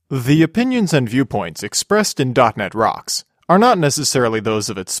The opinions and viewpoints expressed in .NET Rocks are not necessarily those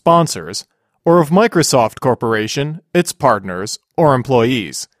of its sponsors, or of Microsoft Corporation, its partners, or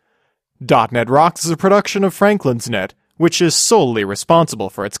employees. .NET Rocks is a production of Franklin's Net, which is solely responsible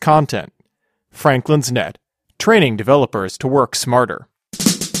for its content. Franklin's Net, training developers to work smarter.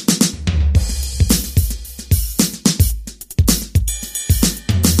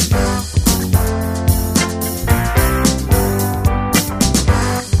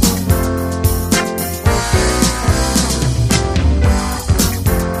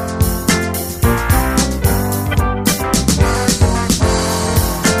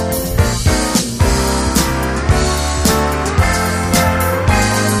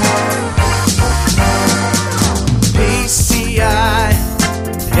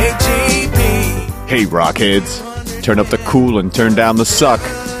 Hey Rockheads, turn up the cool and turn down the suck.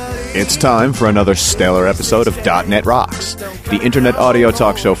 It's time for another stellar episode of .NET Rocks, the internet audio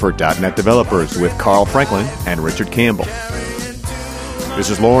talk show for .NET developers with Carl Franklin and Richard Campbell. This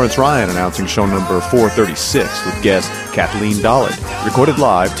is Lawrence Ryan announcing show number 436 with guest Kathleen Dollard, recorded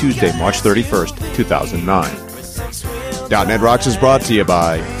live Tuesday, March 31st, 2009. .NET Rocks is brought to you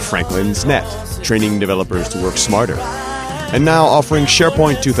by Franklin's Net, training developers to work smarter. And now offering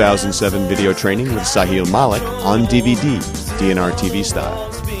SharePoint 2007 video training with Sahil Malik on DVD, DNR TV style.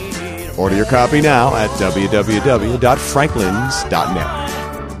 Order your copy now at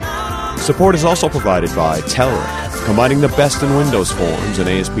www.franklins.net. Support is also provided by Telric, combining the best in Windows forms and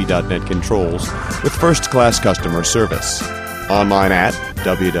ASP.NET controls with first-class customer service. Online at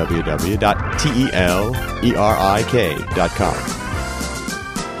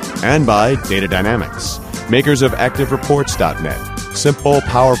www.telerik.com. And by Data Dynamics, makers of ActiveReports.net, simple,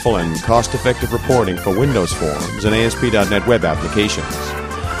 powerful, and cost-effective reporting for Windows forms and ASP.NET web applications.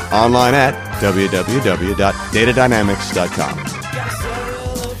 Online at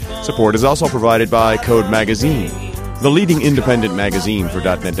www.datadynamics.com. Support is also provided by Code Magazine, the leading independent magazine for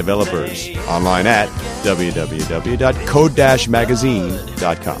 .NET developers. Online at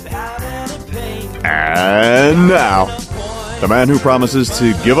www.code-magazine.com. And now, the man who promises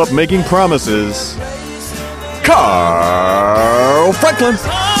to give up making promises, Carl Franklin.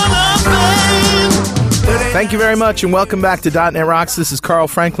 Thank you very much, and welcome back to .NET Rocks. This is Carl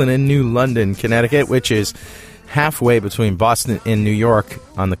Franklin in New London, Connecticut, which is halfway between Boston and New York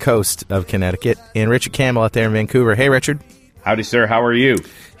on the coast of Connecticut, and Richard Campbell out there in Vancouver. Hey, Richard. Howdy, sir. How are you?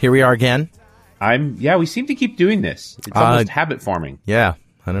 Here we are again. We seem to keep doing this. It's almost habit forming. Yeah,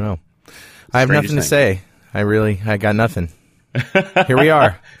 I don't know. I have nothing to say. I got nothing. Here we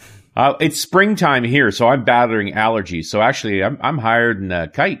are. It's springtime here, so I'm battling allergies. So actually, I'm higher than a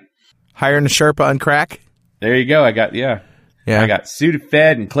kite. Higher than a Sherpa on crack? There you go. I got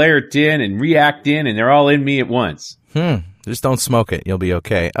Sudafed and Claritin and Reactin, and they're all in me at once. Just don't smoke it. You'll be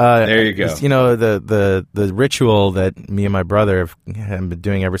okay. There you go. You know, the ritual that me and my brother have been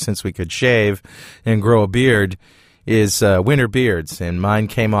doing ever since we could shave and grow a beard is winter beards, and mine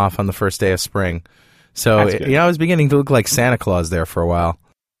came off on the first day of spring. So, I was beginning to look like Santa Claus there for a while.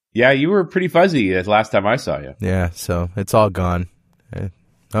 Yeah, you were pretty fuzzy the last time I saw you. Yeah, so it's all gone.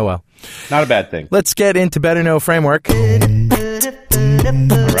 Oh, well. Not a bad thing. Let's get into Better Know Framework. Alrighty.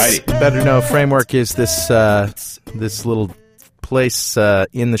 Better Know Framework is this little place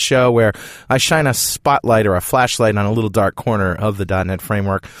in the show where I shine a spotlight or a flashlight on a little dark corner of the .NET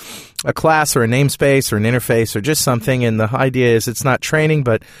Framework, a class or a namespace or an interface or just something, and the idea is it's not training,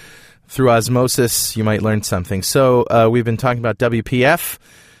 but through osmosis you might learn something. So we've been talking about WPF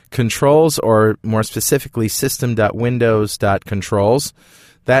controls, or more specifically system.windows.controls,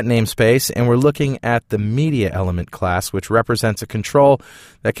 that namespace, and we're looking at the media element class, which represents a control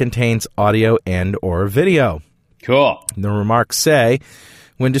that contains audio and or video. Cool. The remarks say,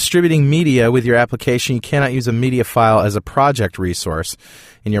 when distributing media with your application, you cannot use a media file as a project resource.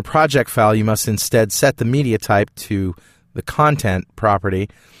 In your project file, you must instead set the media type to the content property,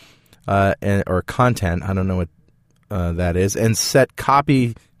 or content, I don't know what that is, and set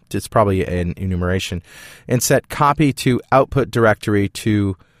copy, it's probably an enumeration, and set copy to output directory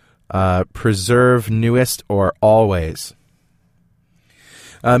to preserve newest or always.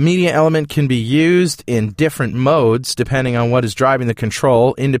 A media element can be used in different modes depending on what is driving the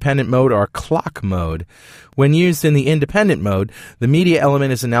control, independent mode or clock mode. When used in the independent mode, the media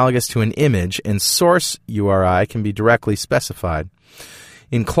element is analogous to an image, and source URI can be directly specified.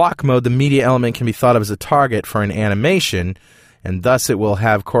 In clock mode, the media element can be thought of as a target for an animation, and thus it will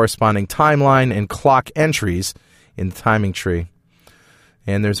have corresponding timeline and clock entries in the timing tree.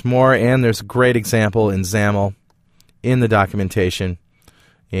 And there's more, and there's a great example in XAML in the documentation,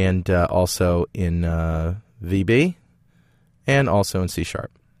 and also in VB, and also in C#.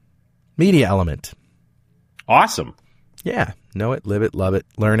 Media element. Awesome. Yeah. Know it, live it, love it,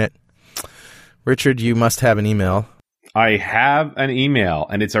 learn it. Richard, you must have an email. I have an email,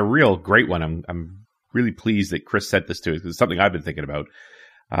 and it's a real great one. I'm really pleased that Chris sent this to us because it's something I've been thinking about.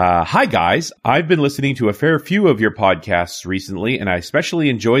 Hi, guys. I've been listening to a fair few of your podcasts recently, and I especially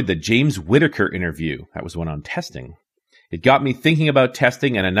enjoyed the James Whitaker interview. That was one on testing. It got me thinking about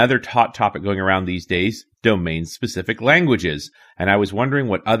testing and another hot topic going around these days, domain-specific languages, and I was wondering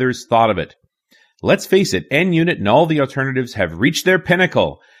what others thought of it. Let's face it, NUnit and all the alternatives have reached their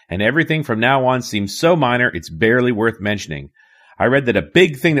pinnacle, and everything from now on seems so minor it's barely worth mentioning. I read that a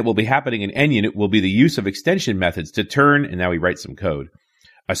big thing that will be happening in NUnit will be the use of extension methods to turn, and now he writes some code,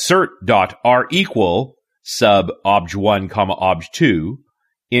 assert.requal sub obj1, obj2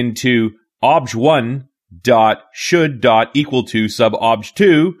 into obj1 should equal to sub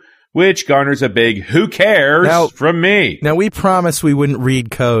obj2, which garners a big who cares from me. Now, we promised we wouldn't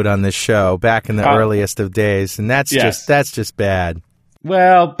read code on this show back in the earliest of days, and that's just bad.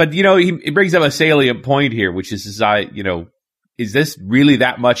 Well, but he brings up a salient point here, which is is this really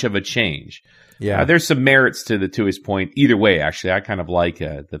that much of a change? Yeah, there's some merits to his point. Either way, actually, I kind of like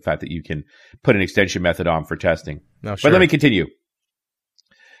the fact that you can put an extension method on for testing. No, sure. But let me continue.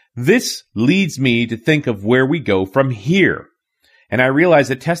 This leads me to think of where we go from here. And I realize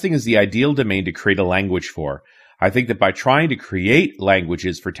that testing is the ideal domain to create a language for. I think that by trying to create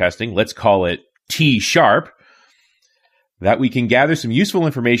languages for testing, let's call it T#, that we can gather some useful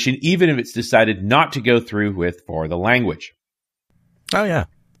information even if it's decided not to go through with for the language. Oh, yeah.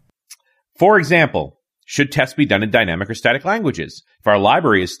 For example, should tests be done in dynamic or static languages? If our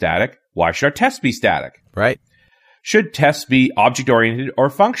library is static, why should our tests be static? Right. Should tests be object-oriented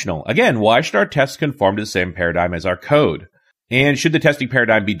or functional? Again, why should our tests conform to the same paradigm as our code? And should the testing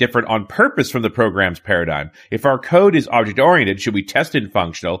paradigm be different on purpose from the program's paradigm? If our code is object-oriented, should we test in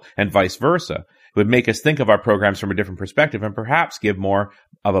functional and vice versa? It would make us think of our programs from a different perspective and perhaps give more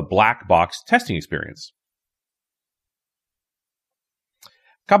of a black box testing experience. A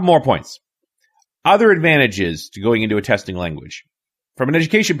couple more points. Other advantages to going into a testing language. From an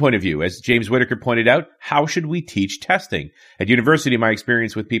education point of view, as James Whitaker pointed out, how should we teach testing? At university, my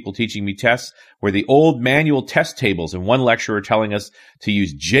experience with people teaching me tests were the old manual test tables and one lecturer telling us to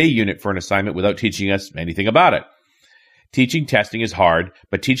use JUnit for an assignment without teaching us anything about it. Teaching testing is hard,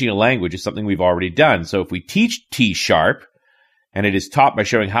 but teaching a language is something we've already done. So if we teach T# and it is taught by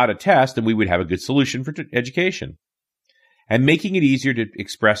showing how to test, then we would have a good solution for education. And making it easier to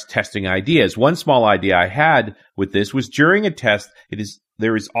express testing ideas. One small idea I had with this was during a test,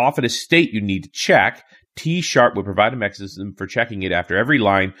 there is often a state you need to check. T# would provide a mechanism for checking it after every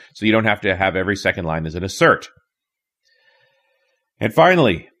line, so you don't have to have every second line as an assert. And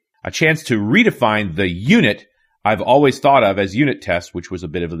finally, a chance to redefine the unit I've always thought of as unit test, which was a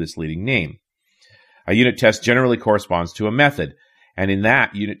bit of a misleading name. A unit test generally corresponds to a method. And in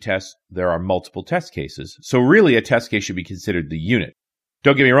that unit test, there are multiple test cases. So really, a test case should be considered the unit.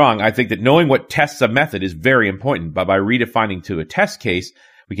 Don't get me wrong, I think that knowing what tests a method is very important, but by redefining to a test case,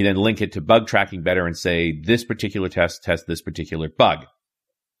 we can then link it to bug tracking better and say, this particular test tests this particular bug.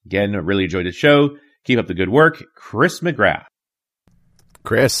 Again, I really enjoyed the show. Keep up the good work. Chris McGrath.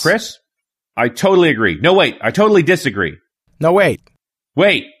 Chris? I totally agree. No, wait, I totally disagree. No, wait.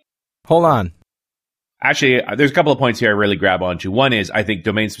 Wait. Hold on. Actually, there's a couple of points here I really grab onto. One is I think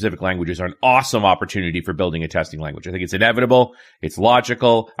domain-specific languages are an awesome opportunity for building a testing language. I think it's inevitable. It's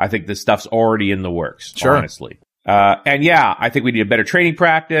logical. I think this stuff's already in the works, honestly. And yeah, I think we need a better training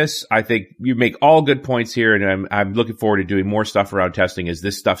practice. I think you make all good points here, and I'm looking forward to doing more stuff around testing as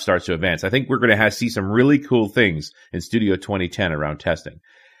this stuff starts to advance. I think we're going to see some really cool things in Studio 2010 around testing.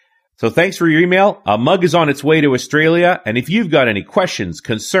 So thanks for your email. A mug is on its way to Australia. And if you've got any questions,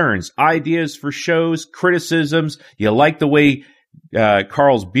 concerns, ideas for shows, criticisms, you like the way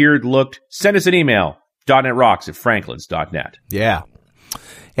Carl's beard looked, send us an email, .netrocks@franklins.net. Yeah.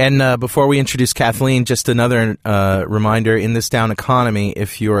 And before we introduce Kathleen, just another reminder, in this down economy,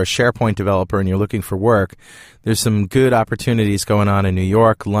 if you're a SharePoint developer and you're looking for work, there's some good opportunities going on in New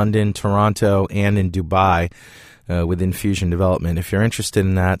York, London, Toronto, and in Dubai. With Infusion Development. If you're interested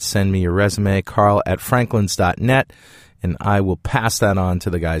in that, send me your resume, carl@franklins.net, and I will pass that on to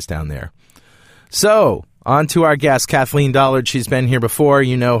the guys down there. So, on to our guest, Kathleen Dollard. She's been here before.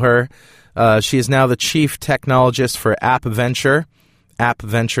 You know her. She is now the Chief Technologist for AppVenture,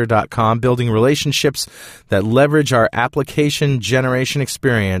 appventure.com, building relationships that leverage our application generation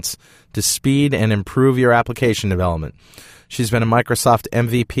experience to speed and improve your application development. She's been a Microsoft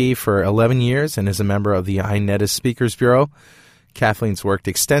MVP for 11 years and is a member of the iNettis Speakers Bureau. Kathleen's worked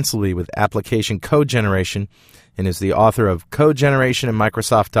extensively with application code generation and is the author of Code Generation in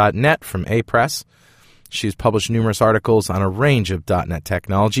Microsoft.NET from A-Press. She's published numerous articles on a range of .NET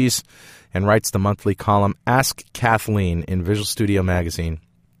technologies and writes the monthly column Ask Kathleen in Visual Studio Magazine.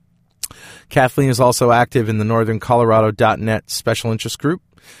 Kathleen is also active in the Northern Colorado .NET Special Interest Group,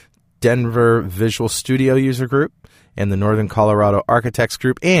 Denver Visual Studio User Group, and the Northern Colorado Architects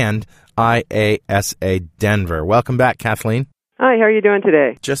Group, and IASA Denver. Welcome back, Kathleen. Hi, how are you doing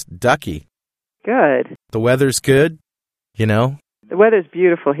today? Just ducky. Good. The weather's good, you know? The weather's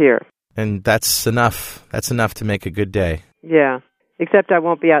beautiful here. And that's enough. That's enough to make a good day. Yeah, except I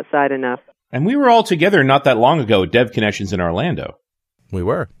won't be outside enough. And we were all together not that long ago at Dev Connections in Orlando. We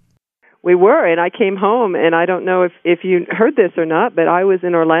were. We were, and I came home, and I don't know if you heard this or not, but I was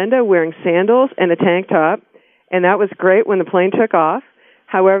in Orlando wearing sandals and a tank top, and that was great when the plane took off.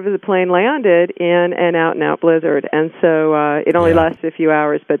 However, the plane landed in an out-and-out blizzard, and so it only lasted a few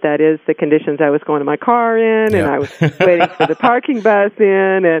hours, but that is the conditions I was going to my car in, and I was waiting for the parking bus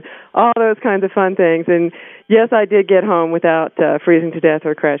in, and all those kinds of fun things. And yes, I did get home without freezing to death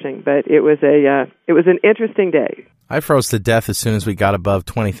or crashing, but it was an interesting day. I froze to death as soon as we got above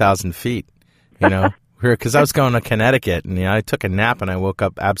 20,000 feet, you know, because I was going to Connecticut, and I took a nap, and I woke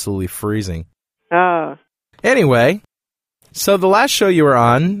up absolutely freezing. Oh. Anyway, so the last show you were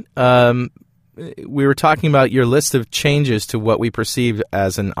on, we were talking about your list of changes to what we perceive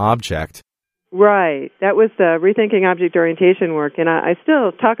as an object. Right. That was rethinking object orientation work, and I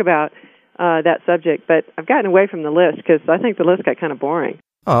still talk about that subject, but I've gotten away from the list because I think the list got kind of boring.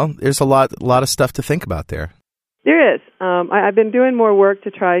 Oh, there's a lot of stuff to think about there. There is. I've been doing more work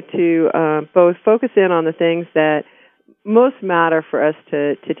to try to both focus in on the things that most matter for us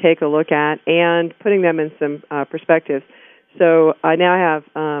to take a look at and putting them in some perspectives. So I now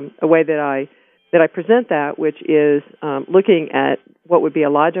have a way that I present that, which is looking at what would be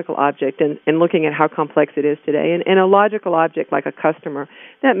a logical object and looking at how complex it is today. And a logical object like a customer,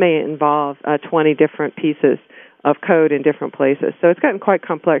 that may involve 20 different pieces of code in different places. So it's gotten quite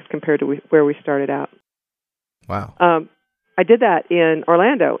complex compared to where we started out. Wow. I did that in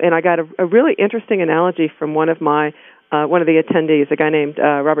Orlando, and I got a really interesting analogy from one of the attendees, a guy named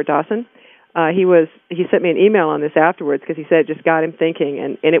Robert Dawson. He sent me an email on this afterwards because he said it just got him thinking,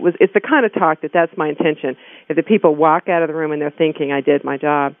 and it's the kind of talk that's my intention. If the people walk out of the room and they're thinking, I did my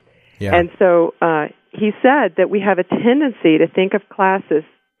job. Yeah. And so he said that we have a tendency to think of classes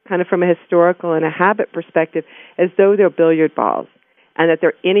kind of from a historical and a habit perspective as though they're billiard balls, and that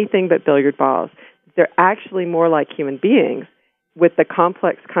they're anything but billiard balls. They're actually more like human beings with the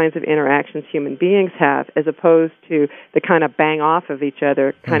complex kinds of interactions human beings have, as opposed to the kind of bang off of each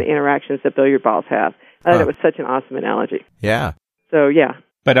other kind of interactions that billiard balls have. I thought it was such an awesome analogy. Yeah. So, yeah.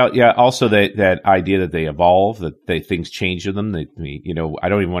 But also that idea that they evolve, that things change in them. I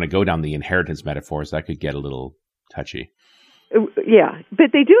don't even want to go down the inheritance metaphors. That could get a little touchy. Yeah, but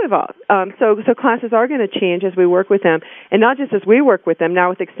they do evolve. So classes are going to change as we work with them, and not just as we work with them. Now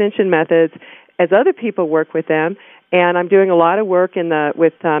with extension methods, as other people work with them. And I'm doing a lot of work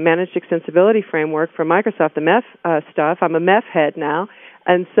with Managed Extensibility Framework from Microsoft, the MEF stuff. I'm a MEF head now.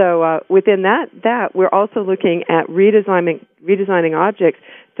 And so within that we're also looking at redesigning objects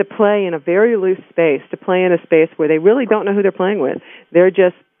to play in a very loose space, to play in a space where they really don't know who they're playing with. They're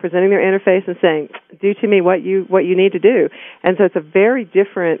just presenting their interface and saying, do to me what you need to do. And so it's a very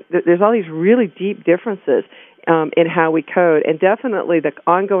different, there's all these really deep differences in how we code, and definitely the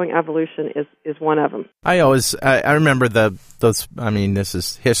ongoing evolution is one of them. I remember this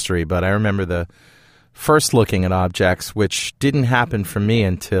is history, but I remember the first looking at objects, which didn't happen for me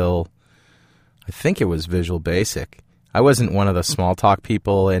until I think it was Visual Basic. I wasn't one of the small talk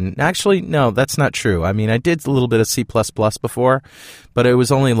people, and actually, no, that's not true. I mean, I did a little bit of C++ before, but it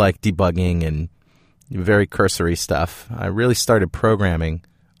was only like debugging and very cursory stuff. I really started programming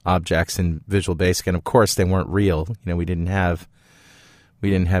objects in Visual Basic, and of course they weren't real. We didn't have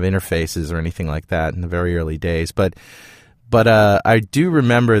interfaces or anything like that in the very early days. But I do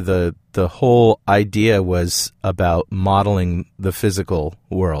remember the whole idea was about modeling the physical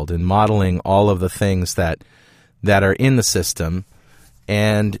world and modeling all of the things that are in the system.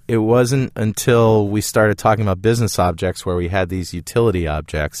 And it wasn't until we started talking about business objects where we had these utility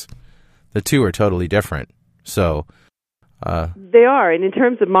objects. The two are totally different. So they are, and in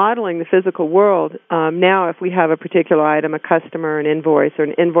terms of modeling the physical world, now if we have a particular item, a customer, an invoice, or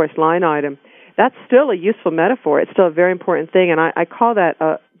an invoice line item, that's still a useful metaphor. It's still a very important thing, and I call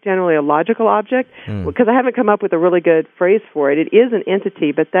that generally a logical object because I haven't come up with a really good phrase for it. It is an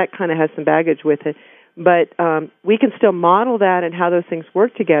entity, but that kind of has some baggage with it. But we can still model that and how those things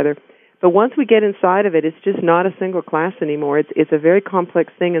work together. But once we get inside of it, it's just not a single class anymore. It's a very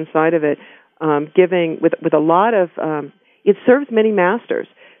complex thing inside of it. giving with a lot of it serves many masters.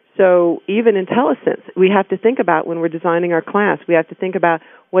 So even IntelliSense, we have to think about when we're designing our class. We have to think about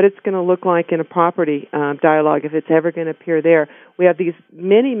what it's going to look like in a property dialogue if it's ever going to appear there. We have these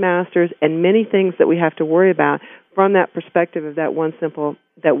many masters and many things that we have to worry about from that perspective of that one simple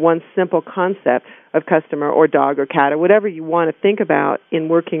concept of customer or dog or cat or whatever you want to think about in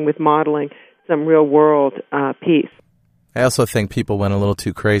working with modeling some real world piece. I also think people went a little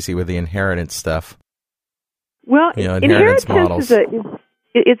too crazy with the inheritance stuff. Well, inheritance models. There's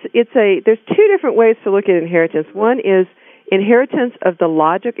two different ways to look at inheritance. One is inheritance of the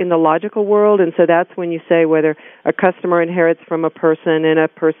logic in the logical world, and so that's when you say whether a customer inherits from a person and a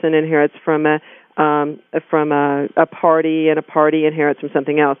person inherits from a party and a party inherits from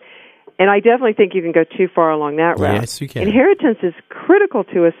something else. And I definitely think you can go too far along that route. Yes, you can. Inheritance is critical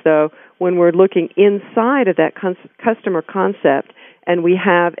to us, though, when we're looking inside of that customer concept, and we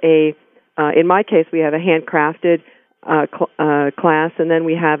have in my case, we have a handcrafted class, and then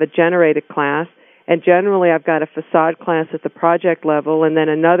we have a generated class. And generally, I've got a facade class at the project level, and then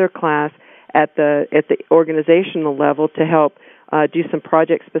another class at the organizational level to help do some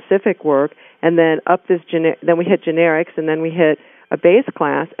project-specific work. And then then we hit generics, and then we hit a base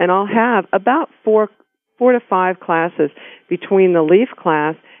class. And I'll have about four to five classes between the leaf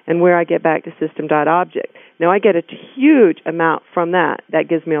class and where I get back to system.object. Now, I get a huge amount from that. That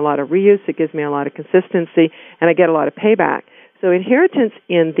gives me a lot of reuse, it gives me a lot of consistency, and I get a lot of payback. So inheritance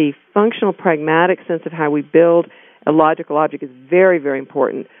in the functional, pragmatic sense of how we build a logical object is very, very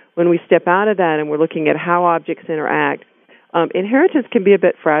important. When we step out of that and we're looking at how objects interact, inheritance can be a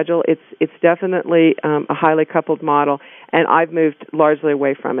bit fragile. It's definitely a highly coupled model, and I've moved largely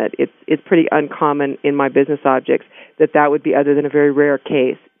away from it. It's pretty uncommon in my business objects that would be, other than a very rare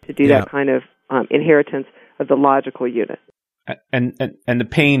case, to do that kind of inheritance of the logical unit. And the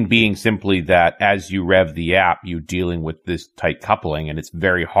pain being simply that as you rev the app, you're dealing with this tight coupling, and it's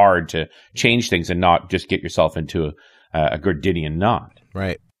very hard to change things and not just get yourself into a Gordian knot.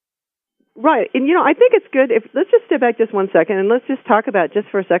 Right. Right. And, I think it's good let's just step back just 1 second and let's just talk about, just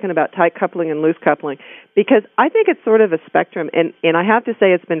for a second, about tight coupling and loose coupling, because I think it's sort of a spectrum. And I have to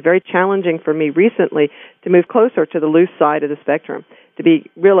say it's been very challenging for me recently to move closer to the loose side of the spectrum, to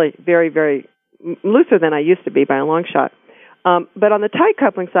be really very, very looser than I used to be by a long shot. But on the tight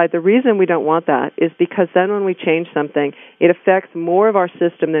coupling side, the reason we don't want that is because then when we change something, it affects more of our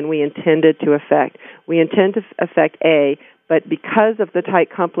system than we intended to affect. We intend to affect A, but because of the tight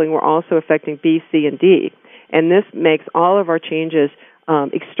coupling, we're also affecting B, C, and D. And this makes all of our changes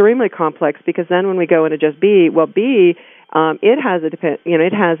extremely complex, because then when we go into just B, well, B, it has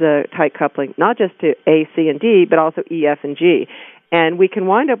a tight coupling, not just to A, C, and D, but also E, F, and G. And we can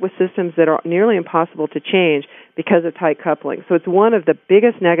wind up with systems that are nearly impossible to change because of tight coupling. So it's one of the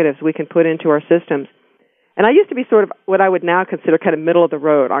biggest negatives we can put into our systems. And I used to be sort of what I would now consider kind of middle of the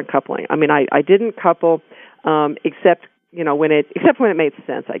road on coupling. I mean, I didn't couple except when it made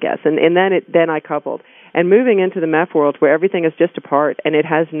sense, I guess. And then I coupled. And moving into the MEF world where everything is just a part and it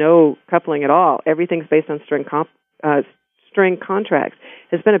has no coupling at all, everything's based on string contracts,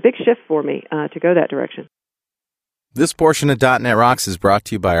 has been a big shift for me to go that direction. This portion of .NET Rocks is brought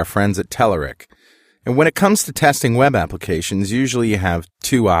to you by our friends at Telerik. And when it comes to testing web applications, usually you have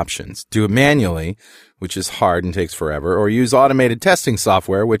two options. Do it manually, which is hard and takes forever, or use automated testing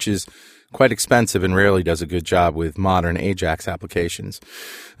software, which is quite expensive and rarely does a good job with modern AJAX applications.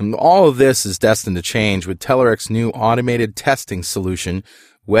 And all of this is destined to change with Telerik's new automated testing solution,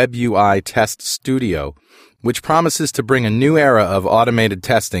 Web UI Test Studio, which promises to bring a new era of automated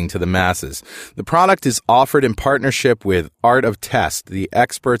testing to the masses. The product is offered in partnership with Art of Test, the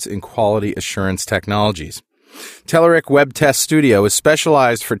experts in quality assurance technologies. Telerik Web Test Studio is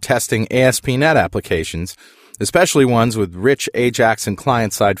specialized for testing ASP.NET applications, especially ones with rich AJAX and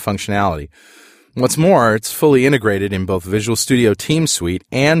client-side functionality. What's more, it's fully integrated in both Visual Studio Team Suite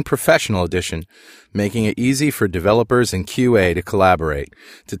and Professional Edition, making it easy for developers and QA to collaborate.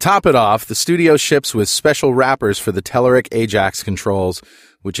 To top it off, the Studio ships with special wrappers for the Telerik AJAX controls,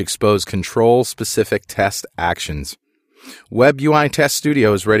 which expose control-specific test actions. Web UI Test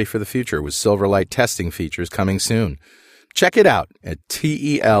Studio is ready for the future with Silverlight testing features coming soon. Check it out at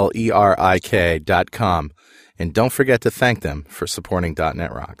telerik.com. And don't forget to thank them for supporting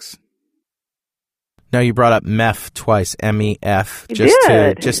 .NET Rocks. Now, you brought up MEF twice, MEF. You've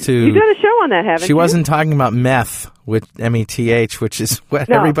done a show on that, haven't you? She wasn't talking about meth with METH, which is what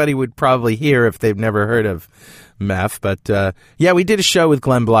everybody would probably hear if they've never heard of MEF, but yeah, we did a show with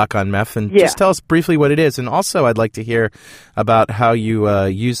Glenn Block on MEF, and just tell us briefly what it is. And also, I'd like to hear about how you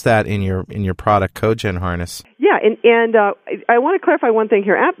use that in your product, CodeGen Harness. Yeah, and I want to clarify one thing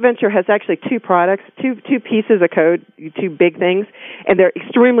here. AppVenture has actually two products, two pieces of code, two big things, and they're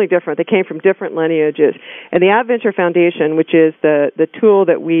extremely different. They came from different lineages. And the AppVenture Foundation, which is the tool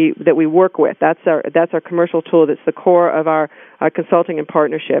that we work with, that's our commercial tool. That's the core of our consulting and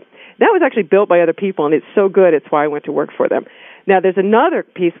partnership. That was actually built by other people, and it's so good, it's why I went to work for them. Now, there's another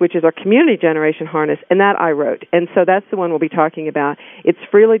piece, which is our community generation harness, and that I wrote. And so that's the one we'll be talking about. It's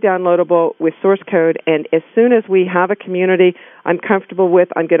freely downloadable with source code, and as soon as we have a community I'm comfortable with,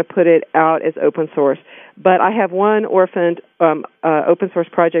 I'm going to put it out as open source. But I have one orphaned open source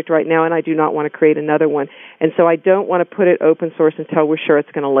project right now, and I do not want to create another one. And so I don't want to put it open source until we're sure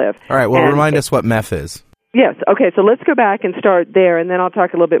it's going to live. All right, well, remind us what MEF is. Yes. Okay, so let's go back and start there, and then I'll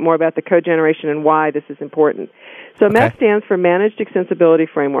talk a little bit more about the code generation and why this is important. So MEF stands for Managed Extensibility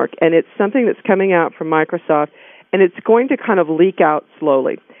Framework, and it's something that's coming out from Microsoft, and it's going to kind of leak out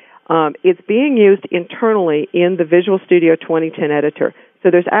slowly. It's being used internally in the Visual Studio 2010 editor. So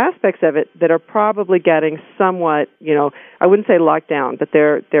there's aspects of it that are probably getting somewhat, I wouldn't say locked down, but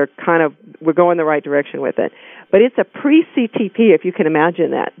they're kind of, we're going the right direction with it. But it's a pre-CTP, if you can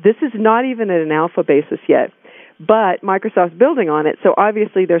imagine that. This is not even at an alpha basis yet, but Microsoft's building on it, so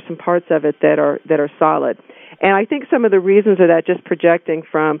obviously there's some parts of it that are solid. And I think some of the reasons are that just projecting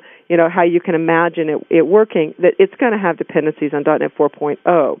from, how you can imagine it working, that it's going to have dependencies on .NET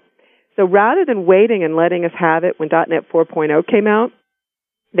 4.0. So rather than waiting and letting us have it when .NET 4.0 came out,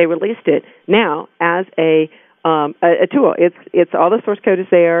 they released it now as a tool. It's all the source code is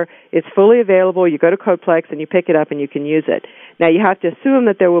there. It's fully available. You go to Codeplex and you pick it up and you can use it. Now you have to assume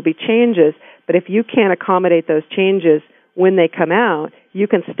that there will be changes, but if you can't accommodate those changes when they come out, you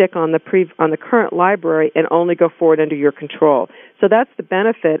can stick on the current library and only go forward under your control. So that's the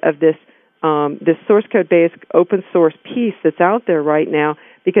benefit of this source code based open source piece that's out there right now,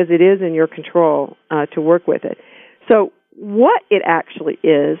 because it is in your control to work with it. So what it actually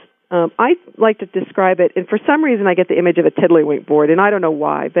is, I like to describe it, and for some reason I get the image of a tiddlywink board, and I don't know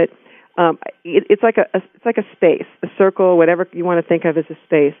why, but it's like a space, a circle, whatever you want to think of as a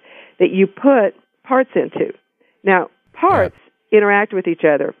space that you put parts into. Now, parts interact with each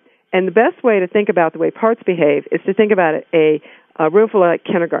other, and the best way to think about the way parts behave is to think about a room full of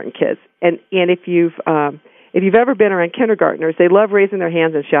kindergarten kids, and if you've ever been around kindergartners, they love raising their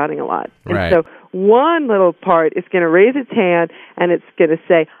hands and shouting a lot. Right. And so one little part is going to raise its hand and it's going to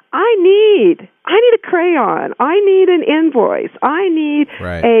say, I need a crayon. I need an invoice. I need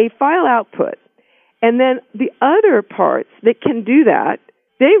a file output. And then the other parts that can do that,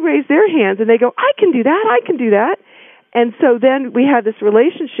 they raise their hands and they go, I can do that. I can do that. And so then we have this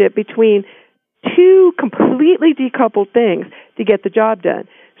relationship between two completely decoupled things to get the job done.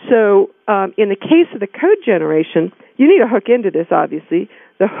 So in the case of the code generation, you need a hook into this, obviously.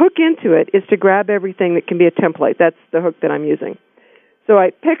 The hook into it is to grab everything that can be a template. That's the hook that I'm using. So I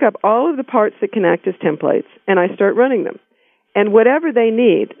pick up all of the parts that connect as templates, and I start running them. And whatever they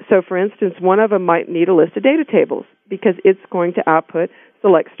need, so for instance, one of them might need a list of data tables because it's going to output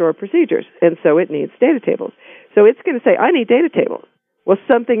select store procedures, and so it needs data tables. So it's going to say, I need data tables. Well,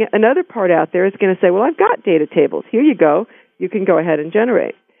 another part out there is going to say, well, I've got data tables. Here you go. You can go ahead and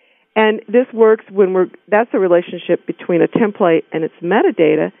generate. And this works that's a relationship between a template and its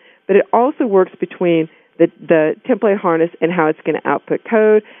metadata, but it also works between the template harness and how it's going to output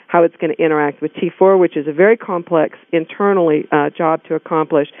code, how it's going to interact with T4, which is a very complex internally job to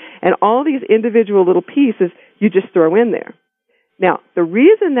accomplish, and all these individual little pieces you just throw in there. Now, the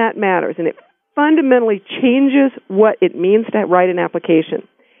reason that matters, and it fundamentally changes what it means to write an application,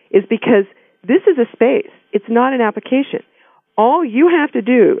 is because this is a space. It's not an application. All you have to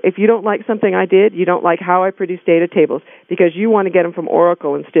do, if you don't like something I did, you don't like how I produce data tables because you want to get them from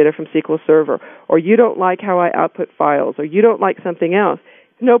Oracle instead of from SQL Server, or you don't like how I output files, or you don't like something else,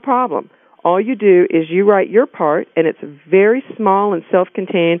 no problem. All you do is you write your part, and it's very small and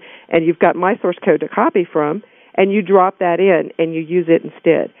self-contained, and you've got my source code to copy from, and you drop that in, and you use it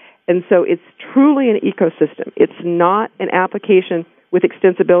instead. And so it's truly an ecosystem. It's not an application with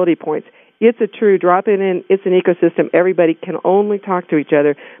extensibility points. It's a true drop-in, it's an ecosystem. Everybody can only talk to each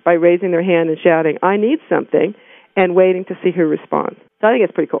other by raising their hand and shouting, I need something, and waiting to see who responds. So I think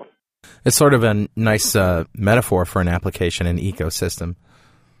it's pretty cool. It's sort of a nice metaphor for an application, an ecosystem,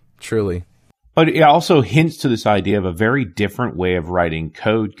 truly. But it also hints to this idea of a very different way of writing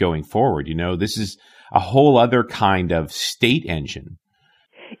code going forward. This is a whole other kind of state engine.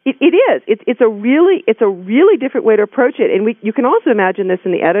 It is. It's a really different way to approach it, and you can also imagine this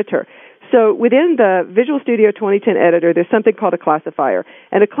in the editor. So within the Visual Studio 2010 editor, there's something called a classifier.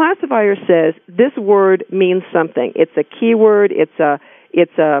 And a classifier says this word means something. It's a keyword, it's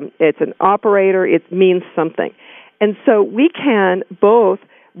an operator, it means something. And so we can both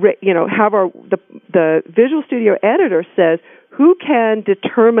have the Visual Studio editor says who can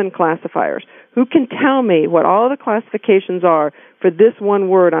determine classifiers, who can tell me what all the classifications are for this one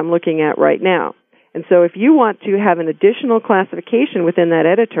word I'm looking at right now. And so if you want to have an additional classification within that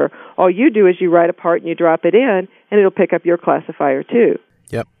editor, all you do is you write a part and you drop it in, and it'll pick up your classifier too.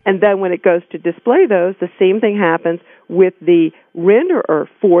 Yep. And then when it goes to display those, the same thing happens with the renderer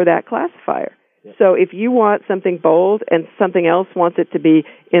for that classifier. So if you want something bold and something else wants it to be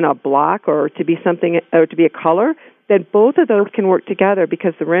in a block or to be something or to be a color, then both of those can work together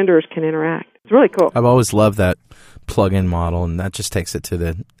because the renderers can interact. It's really cool. I've always loved that plug-in model, and that just takes it to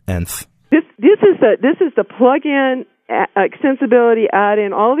the nth. This is the plug-in extensibility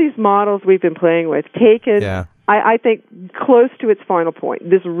add-in. All these models we've been playing with taken, I think, close to its final point.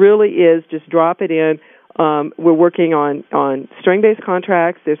 This really is just drop it in. We're working on string-based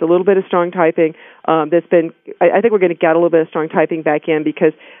contracts. There's a little bit of strong typing. I think we're going to get a little bit of strong typing back in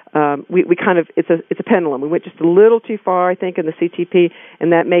because we kind of it's a pendulum. We went just a little too far, I think, in the CTP,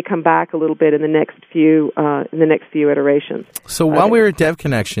 and that may come back a little bit in the next few iterations. So while we were at Dev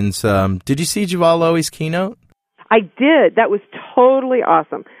Connections, did you see Yuval Lowy's keynote? I did. That was totally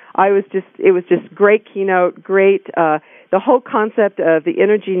awesome. It was just great keynote, great. The whole concept of the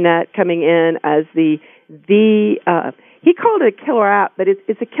Energy Net coming in as he called it a killer app, but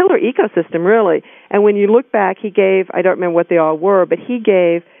it's a killer ecosystem, really. And when you look back, he gave, I don't remember what they all were, but he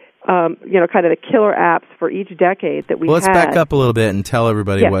gave, kind of the killer apps for each decade that we had. Well, let's back up a little bit and tell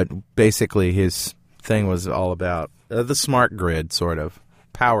everybody what basically his thing was all about. The smart grid, sort of.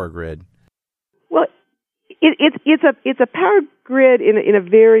 Power grid. Well, it's a power grid in a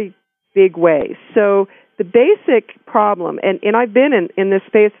very big way. So the basic problem, and I've been in this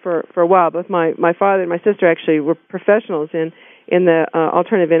space for a while. Both my father and my sister actually were professionals in the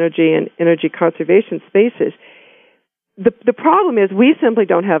alternative energy and energy conservation spaces. The problem is we simply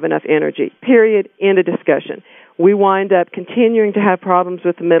don't have enough energy, period, end of discussion. We wind up continuing to have problems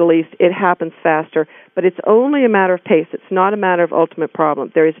with the Middle East. It happens faster, but it's only a matter of pace. It's not a matter of ultimate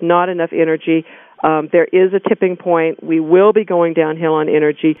problem. There is not enough energy. There is a tipping point. We will be going downhill on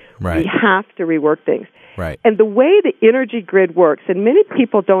energy. Right. We have to rework things. Right. And the way the energy grid works, and many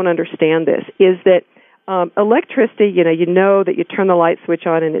people don't understand this, is that electricity, you know that you turn the light switch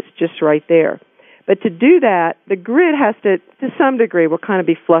on and it's just right there. But to do that, the grid has to some degree, we'll kind of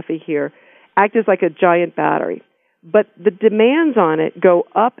be fluffy here, act as like a giant battery. But the demands on it go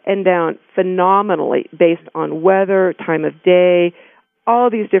up and down phenomenally based on weather, time of day, all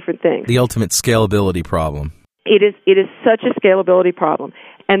these different things. The ultimate scalability problem. It is such a scalability problem.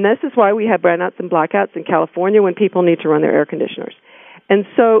 And this is why we have brownouts and blackouts in California when people need to run their air conditioners. And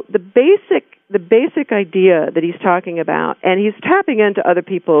so the basic idea that he's talking about, and he's tapping into other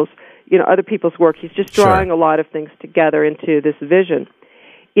people's work, he's just drawing a lot of things together into this vision,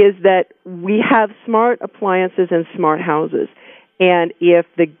 is that we have smart appliances and smart houses. And if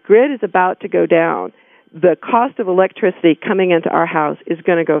the grid is about to go down, the cost of electricity coming into our house is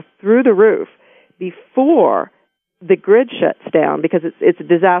going to go through the roof before the grid shuts down, because it's a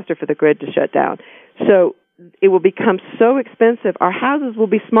disaster for the grid to shut down. So it will become so expensive. Our houses will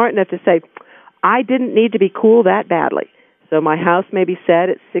be smart enough to say, I didn't need to be cool that badly. So my house may be set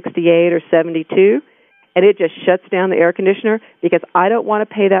at 68 or 72, and it just shuts down the air conditioner because I don't want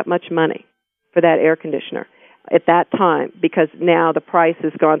to pay that much money for that air conditioner at that time, because now the price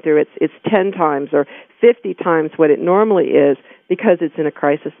has gone through, it's 10 times or 50 times what it normally is because it's in a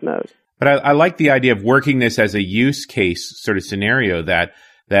crisis mode. But I like the idea of working this as a use case sort of scenario that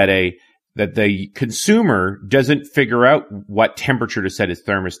the consumer doesn't figure out what temperature to set his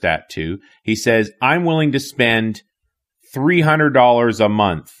thermostat to. He says, I'm willing to spend $300 a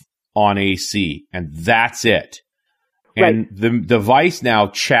month on AC, and that's it. And the device now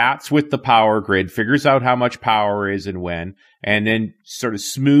chats with the power grid, figures out how much power is and when, and then sort of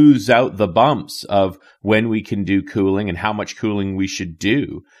smooths out the bumps of when we can do cooling and how much cooling we should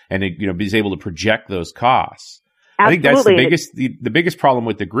do, and it, is able to project those costs. Absolutely. I think that's the biggest problem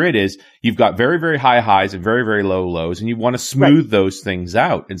with the grid is you've got very, very high highs and very, very low lows, and you want to smooth those things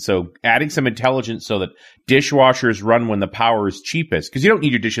out. And so adding some intelligence so that dishwashers run when the power is cheapest, because you don't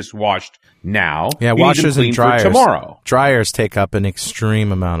need your dishes washed now. Yeah, you washers need them and dryers. Tomorrow. Dryers take up an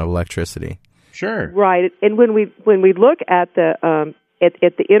extreme amount of electricity. Sure. Right. And when we look at the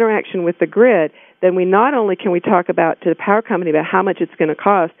at the interaction with the grid, then we not only can we talk about to the power company about how much it's going to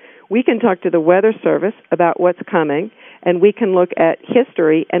cost, we can talk to the weather service about what's coming, and we can look at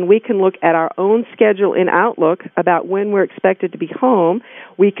history, and we can look at our own schedule in Outlook about when we're expected to be home.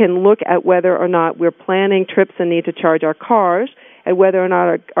 We can look at whether or not we're planning trips and need to charge our cars, and whether or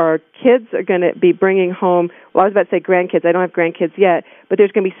not our kids are going to be bringing home, well, I was about to say grandkids. I don't have grandkids yet, but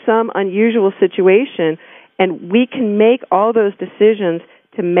there's going to be some unusual situation, and we can make all those decisions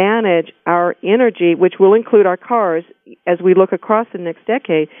to manage our energy, which will include our cars as we look across the next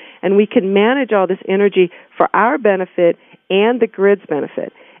decade, and we can manage all this energy for our benefit and the grid's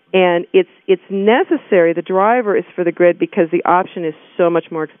benefit. And it's necessary. The driver is for the grid because the option is so much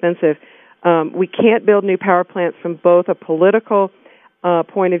more expensive. We can't build new power plants from both a political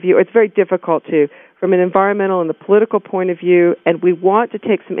point of view. It's very difficult to, from an environmental and the political point of view, and we want to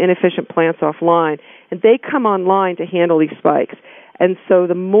take some inefficient plants offline, and they come online to handle these spikes. And so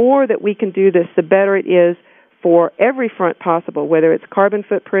the more that we can do this, the better it is for every front possible, whether it's carbon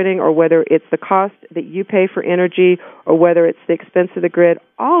footprinting or whether it's the cost that you pay for energy or whether it's the expense of the grid.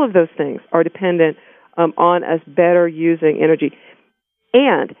 All of those things are dependent on us better using energy.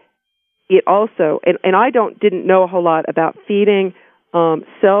 And it also, and I didn't know a whole lot about feeding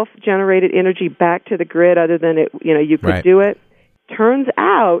self-generated energy back to the grid other than you could do it. Turns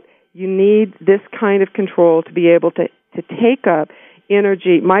out you need this kind of control to be able to take up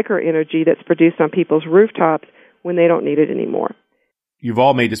energy, microenergy that's produced on people's rooftops when they don't need it anymore. You've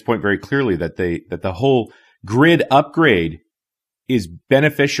all made this point very clearly that the whole grid upgrade is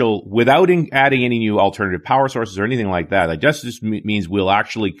beneficial without adding any new alternative power sources or anything like that. That just means we'll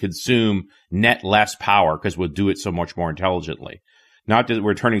actually consume net less power because we'll do it so much more intelligently. Not that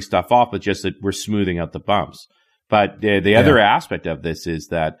we're turning stuff off, but just that we're smoothing out the bumps. But the other aspect of this is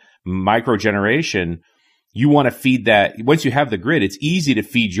that microgeneration, you want to feed that. Once you have the grid, it's easy to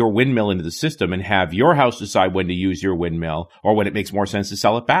feed your windmill into the system and have your house decide when to use your windmill or when it makes more sense to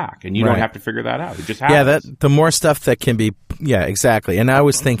sell it back. And you don't have to figure that out. It just happens. Yeah, the more stuff that can be, exactly. And I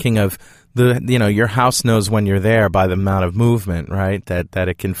was thinking of your house knows when you're there by the amount of movement, right, that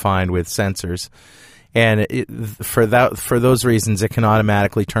it can find with sensors. And for those reasons, it can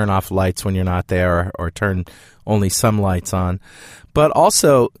automatically turn off lights when you're not there or turn only some lights on. But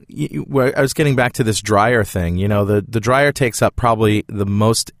also, I was getting back to this dryer thing. The dryer takes up probably the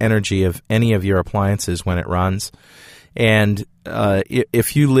most energy of any of your appliances when it runs. And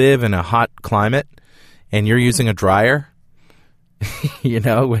if you live in a hot climate and you're using a dryer,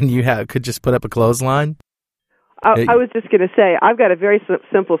 when you could just put up a clothesline. I was just going to say, I've got a very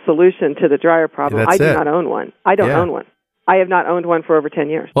simple solution to the dryer problem. I do not own one. I don't own one. I have not owned one for over 10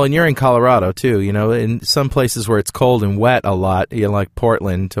 years. Well, and you're in Colorado, too. In some places where it's cold and wet a lot, like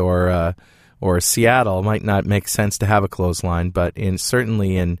Portland or Seattle, it might not make sense to have a clothesline, but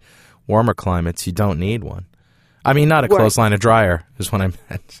certainly in warmer climates, you don't need one. I mean, not a clothesline, a dryer is what I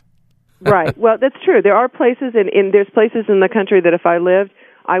meant. Right. Well, that's true. There are places, and there's places in the country that if I lived,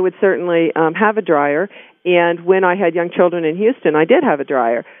 I would certainly have a dryer. And when I had young children in Houston, I did have a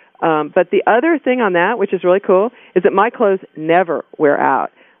dryer. But the other thing on that, which is really cool, is that my clothes never wear out.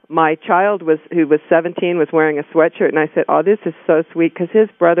 My child, who was 17, was wearing a sweatshirt, and I said, oh, this is so sweet, because his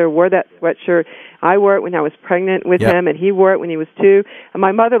brother wore that sweatshirt. I wore it when I was pregnant with him, and he wore it when he was 2. And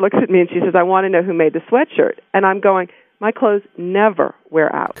my mother looks at me, and she says, I want to know who made the sweatshirt. And I'm going, my clothes never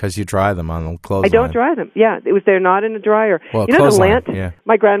wear out. Because you dry them on the clothesline. I don't dry them. Yeah, they're not in a dryer. Well, the lint? Yeah.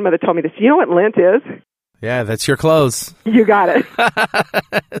 My grandmother told me this. You know what lint is? Yeah, that's your clothes. You got it.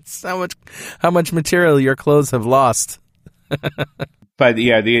 It's how much material your clothes have lost. But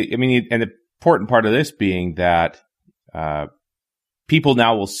and the important part of this being that people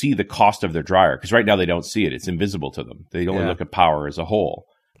now will see the cost of their dryer, because right now they don't see it. It's invisible to them. They only look at power as a whole.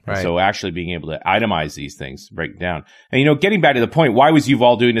 Right. So actually being able to itemize these things, break down. And, getting back to the point, why was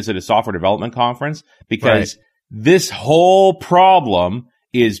Yuval doing this at a software development conference? Because this whole problem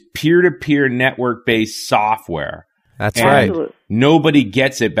is peer-to-peer network-based software. That's right. Nobody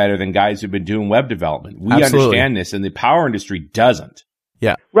gets it better than guys who've been doing web development. We understand this, and the power industry doesn't.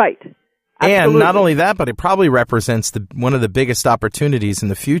 Yeah. Right. Absolutely. And not only that, but it probably represents one of the biggest opportunities in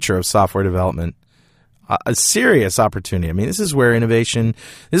the future of software development. A serious opportunity. I mean, this is where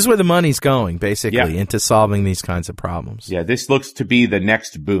the money's going, basically, into solving these kinds of problems. Yeah, this looks to be the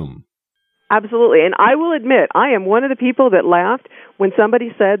next boom. Absolutely. And I will admit, I am one of the people that laughed when somebody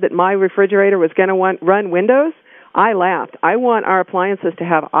said that my refrigerator was going to run Windows. I laughed. I want our appliances to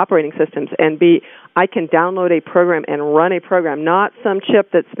have operating systems and I can download a program and run a program, not some chip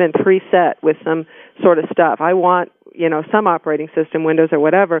that's been preset with some sort of stuff. I want, some operating system, Windows or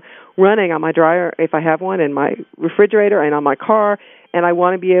whatever, running on my dryer, if I have one, in my refrigerator and on my car, and I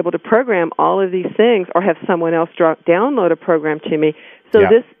want to be able to program all of these things or have someone else download a program to me. So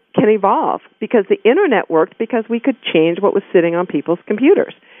can evolve, because the internet worked because we could change what was sitting on people's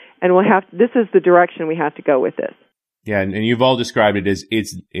computers. And this is the direction we have to go with this. Yeah, and you've all described it as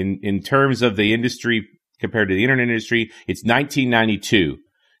it's in terms of the industry compared to the internet industry, it's 1992.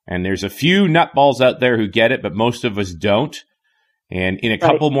 And there's a few nutballs out there who get it, but most of us don't. And in a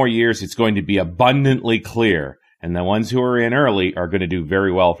couple more years, it's going to be abundantly clear. And the ones who are in early are going to do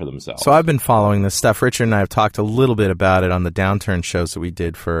very well for themselves. So I've been following this stuff. Richard and I have talked a little bit about it on the downturn shows that we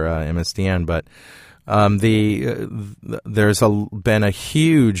did for MSDN, but there's been a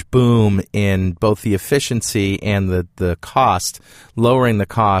huge boom in both the efficiency and the cost, lowering the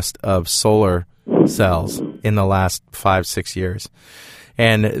cost of solar cells in the last 5-6 years.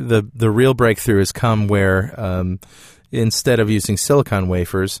 And the real breakthrough has come where instead of using silicon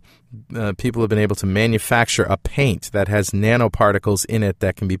wafers, people have been able to manufacture a paint that has nanoparticles in it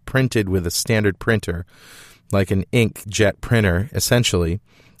that can be printed with a standard printer, like an inkjet printer, essentially.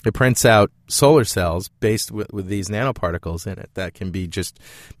 It prints out solar cells based with these nanoparticles in it that can be just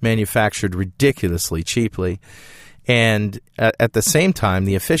manufactured ridiculously cheaply. And at the same time,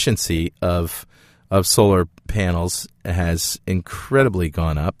 the efficiency of solar panels has incredibly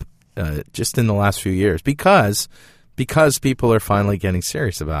gone up just in the last few years because people are finally getting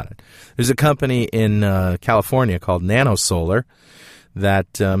serious about it. There's a company in California called Nano Solar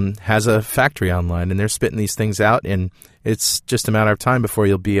that has a factory online, and they're spitting these things out, and it's just a matter of time before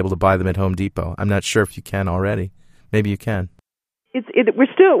you'll be able to buy them at Home Depot. I'm not sure if you can already. Maybe you can. We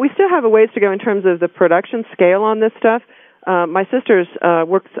still have a ways to go in terms of the production scale on this stuff. My sister's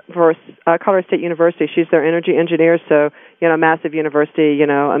works for Colorado State University. She's their energy engineer, so massive university,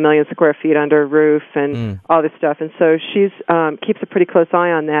 1 million square feet under roof and all this stuff. And so she's keeps a pretty close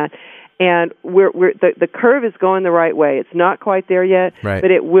eye on that. And the curve is going the right way. It's not quite there yet, right, but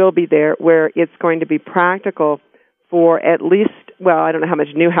it will be there, where it's going to be practical for at least, well, I don't know how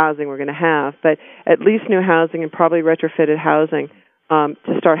much new housing we're going to have, but at least new housing and probably retrofitted housing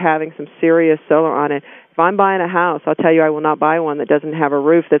to start having some serious solar on it. If I'm buying a house, I'll tell you I will not buy one that doesn't have a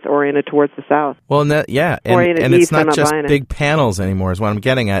roof that's oriented towards the south. Well, and it's not just big panels anymore is what I'm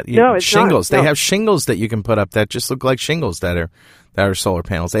getting at. No, it's shingles. Not. No. They have shingles that you can put up that just look like shingles that are solar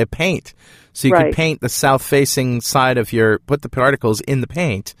panels. They have paint. So you can paint the south-facing side of put the particles in the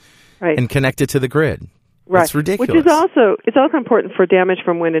paint and connect it to the grid. Right. It's ridiculous. Which is also important for damage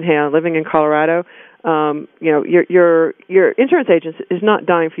from wind and hail. Living in Colorado, your insurance agent is not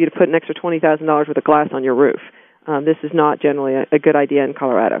dying for you to put an extra $20,000 worth of glass on your roof. This is not generally a good idea in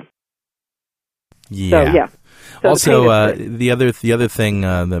Colorado. Yeah. So also, the other thing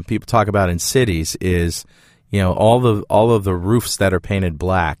that people talk about in cities is all of the roofs that are painted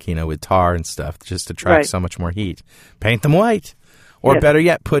black, with tar and stuff, just attract so much more heat. Paint them white, or better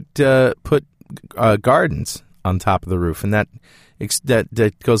yet, put gardens on top of the roof, and that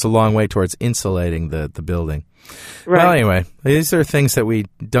goes a long way towards insulating the building. Right. Well, anyway, these are things that we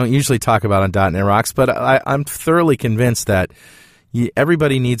don't usually talk about on .NET Rocks, but I'm thoroughly convinced that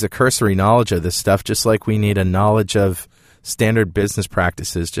everybody needs a cursory knowledge of this stuff, just like we need a knowledge of standard business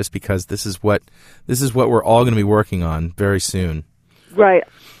practices, just because this is what we're all going to be working on very soon. Right.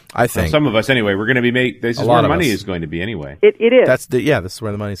 I think some of us anyway. We're going to be this is where the money is going to be anyway. It is. This is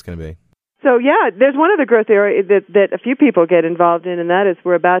where the money's going to be. So there's one other growth area that a few people get involved in, and that is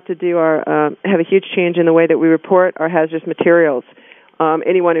we're about to do have a huge change in the way that we report our hazardous materials.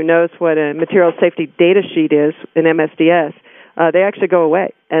 Anyone who knows what a material safety data sheet is in MSDS, they actually go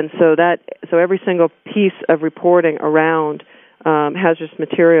away, and so every single piece of reporting around hazardous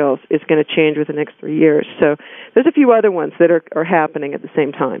materials is going to change within the next 3 years. So there's a few other ones that are happening at the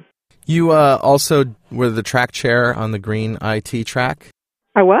same time. You also were the track chair on the Green IT track?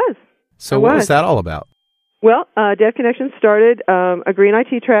 I was. So what was that all about? Well, Dev Connection started a Green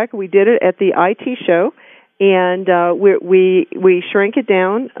IT track. We did it at the IT show, and we shrank it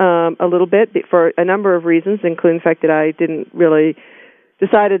down a little bit for a number of reasons, including the fact that I didn't really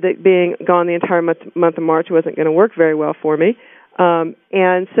decided that being gone the entire month of March wasn't going to work very well for me.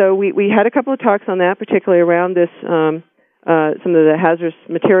 And so we had a couple of talks on that, particularly around this some of the hazardous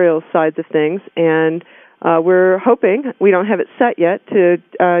materials sides of things, and we're hoping, we don't have it set yet, to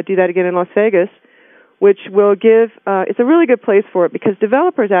do that again in Las Vegas, which will give, it's a really good place for it because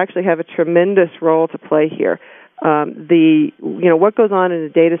developers actually have a tremendous role to play here. What goes on in a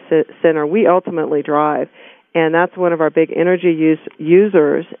data center, we ultimately drive, and that's one of our big energy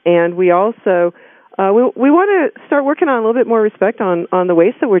users. And we also, we want to start working on a little bit more respect on the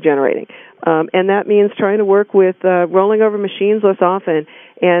waste that we're generating. And that means trying to work with rolling over machines less often.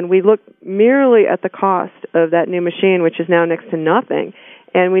 And we look merely at the cost of that new machine, which is now next to nothing.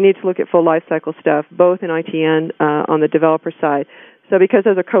 And we need to look at full life cycle stuff, both in IT and on the developer side. So because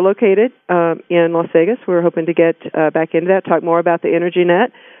those are co-located in Las Vegas, we're hoping to get back into that, talk more about the Energy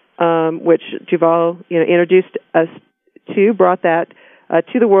Net, which Juval introduced us to, brought that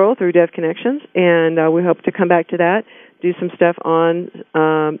to the world through Dev Connections, and we hope to come back to that, do some stuff on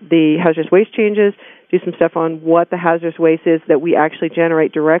the hazardous waste changes, do some stuff on what the hazardous waste is that we actually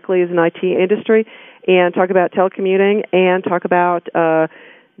generate directly as an IT industry, and talk about telecommuting, and talk about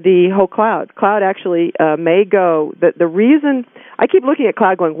the whole cloud. Cloud actually may go, the reason, I keep looking at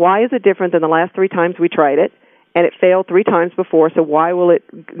cloud going, why is it different than the last 3 times we tried it? And it failed 3 times before, so why will it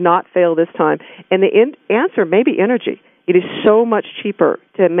not fail this time? And the answer may be energy. It is so much cheaper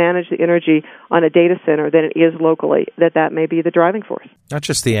to manage the energy on a data center than it is locally, that may be the driving force. Not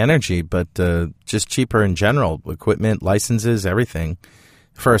just the energy, but just cheaper in general, equipment, licenses, everything.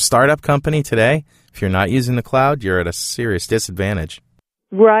 For a startup company today, if you're not using the cloud, you're at a serious disadvantage.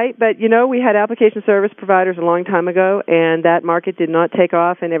 Right, but we had application service providers a long time ago, and that market did not take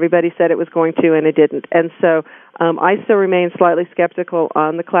off, and everybody said it was going to, and it didn't. And so I still remain slightly skeptical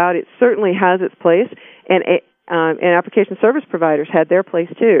on the cloud. It certainly has its place, and application service providers had their place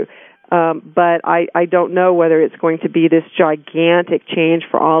too. But I don't know whether it's going to be this gigantic change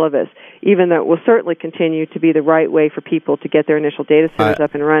for all of us, even though it will certainly continue to be the right way for people to get their initial data centers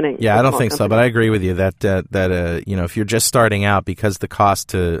up and running. Yeah, I don't think so, but I agree with you that if you're just starting out, because the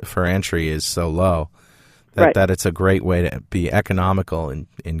cost for entry is so low, that it's a great way to be economical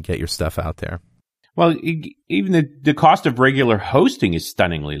and get your stuff out there. Well, even the cost of regular hosting is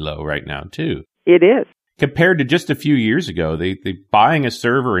stunningly low right now, too. It is. Compared to just a few years ago, they buying a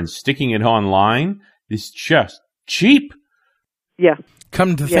server and sticking it online is just cheap. Yeah.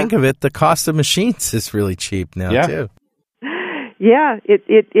 Come to think of it, the cost of machines is really cheap now too. Yeah, it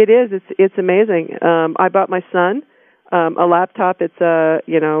is. It's amazing. I bought my son a laptop. It's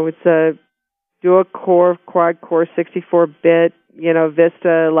a dual core, quad core, 64-bit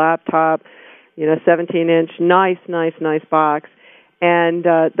Vista laptop. 17-inch, nice box. And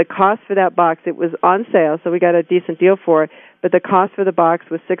the cost for that box, it was on sale, so we got a decent deal for it. But the cost for the box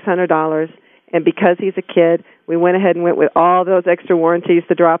was $600. And because he's a kid, we went ahead and went with all those extra warranties,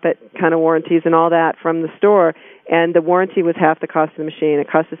 the drop-it kind of warranties and all that from the store. And the warranty was half the cost of the machine. It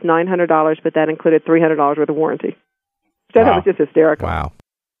cost us $900, but that included $300 worth of warranty. So that was just hysterical. Wow.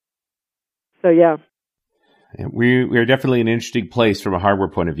 So, yeah. We are definitely in an interesting place from a hardware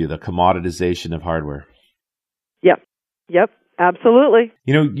point of view, the commoditization of hardware. Yep. Absolutely.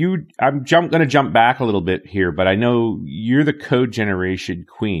 I'm going to jump back a little bit here, but I know you're the code generation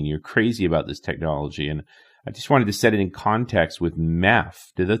queen. You're crazy about this technology, and I just wanted to set it in context with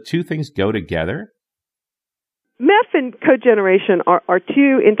MEF. Do the two things go together? MEF and code generation are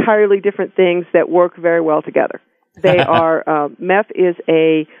two entirely different things that work very well together. They are MEF is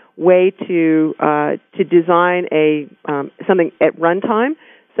a way to design something at runtime.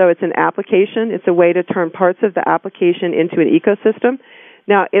 So it's an application. It's a way to turn parts of the application into an ecosystem.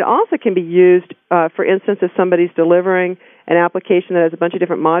 Now, it also can be used, for instance, if somebody's delivering an application that has a bunch of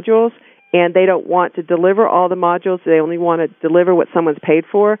different modules, and they don't want to deliver all the modules. They only want to deliver what someone's paid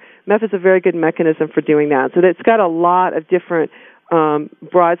for. MEF is a very good mechanism for doing that. So it's got a lot of different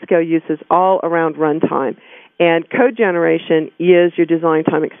broad-scale uses all around runtime. And code generation is your design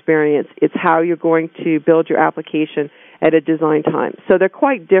time experience. It's how you're going to build your application at a design time. So they're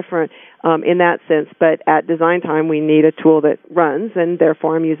quite different in that sense, but at design time we need a tool that runs, and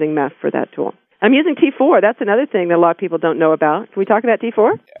therefore I'm using MEF for that tool. I'm using T4. That's another thing that a lot of people don't know about. Can we talk about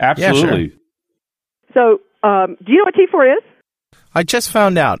T4? Absolutely. Yeah, sure. So do you know what T4 is? I just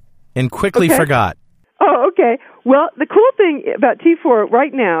found out and quickly forgot. Oh, okay. Well, the cool thing about T4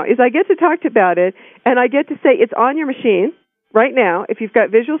 right now is I get to talk about it, and I get to say it's on your machine right now. If you've got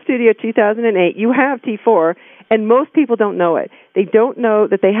Visual Studio 2008, you have T4, and most people don't know it. They don't know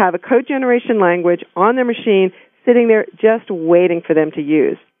that they have a code generation language on their machine sitting there just waiting for them to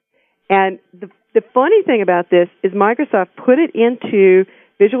use. And the funny thing about this is Microsoft put it into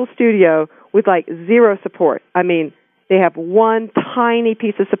Visual Studio with like zero support. I mean, they have one tiny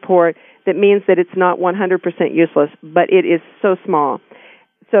piece of support that means that it's not 100% useless, but it is so small.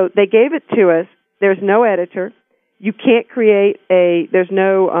 So they gave it to us. There's no editor. You can't create there's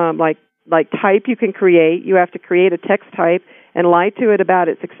no like type you can create. You have to create a text type and lie to it about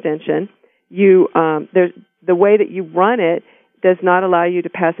its extension. There's the way that you run it does not allow you to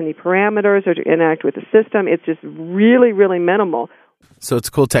pass any parameters or to interact with the system. It's just really, really minimal. So it's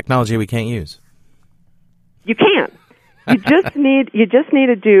cool technology we can't use. You can't. You just need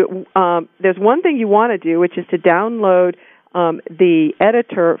to do. There's one thing you want to do, which is to download the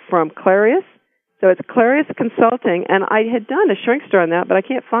editor from Clarius. So it's Clarius Consulting, and I had done a shrink store on that, but I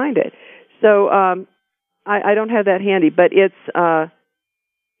can't find it. So I don't have that handy. But it's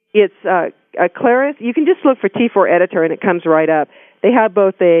It's Claris. You can just look for T4 Editor, and it comes right up. They have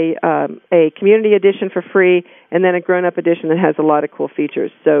both a community edition for free and then a grown-up edition that has a lot of cool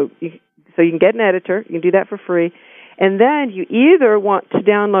features. So you can get an editor. You can do that for free. And then you either want to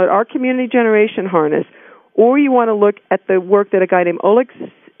download our community generation harness, or you want to look at the work that a guy named Oleg,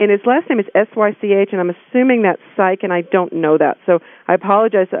 and his last name is Sych, and I'm assuming that's Psych, and I don't know that. So I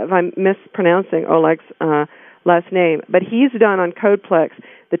apologize if I'm mispronouncing Oleg's last name. But he's done on CodePlex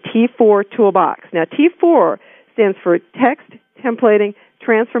the T4 toolbox. Now, T4 stands for Text Templating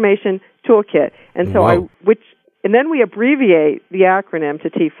Transformation Toolkit. And so and then we abbreviate the acronym to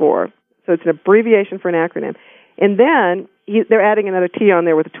T4. So it's an abbreviation for an acronym. And then they're adding another T on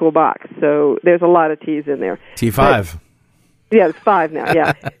there with a toolbox. So there's a lot of T's in there. T5. Yeah, it's 5 now,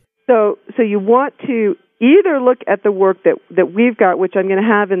 yeah. So you want to either look at the work that we've got, which I'm going to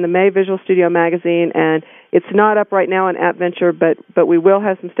have in the May Visual Studio magazine, and it's not up right now on AppVenture, but we will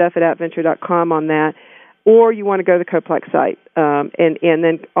have some stuff at appventure.com on that, or you want to go to the Coplex site. And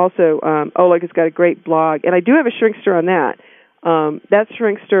then also Oleg has got a great blog, and I do have a Shrinkster on that. That's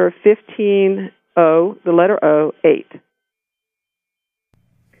Shrinkster 15 the letter O, 8.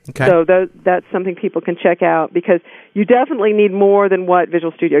 Okay. So that's something people can check out, because you definitely need more than what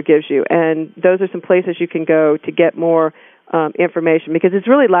Visual Studio gives you, and those are some places you can go to get more information, because it's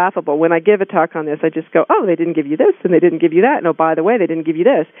really laughable. When I give a talk on this, I just go, oh, they didn't give you this, and they didn't give you that, and oh, by the way, they didn't give you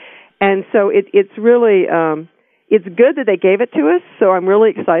this. And so it's really, it's good that they gave it to us, so I'm really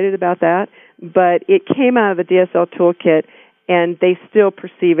excited about that, but it came out of the DSL toolkit, and they still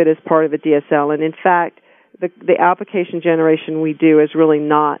perceive it as part of the DSL, and in fact, the application generation we do is really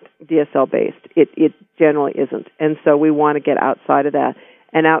not DSL-based. It generally isn't. And so we want to get outside of that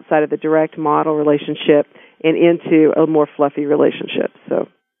and outside of the direct model relationship and into a more fluffy relationship. So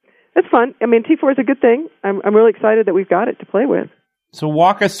it's fun. I mean, T4 is a good thing. I'm really excited that we've got it to play with. So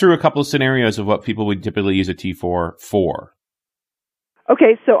walk us through a couple of scenarios of what people would typically use a T4 for.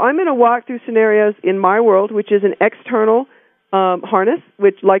 Okay, so I'm going to walk through scenarios in my world, which is an external harness,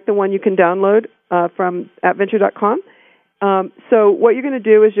 which like the one you can download from appventure.com. So what you're going to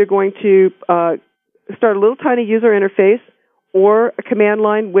do is you're going to start a little tiny user interface or a command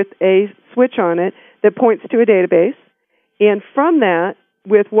line with a switch on it that points to a database. And from that,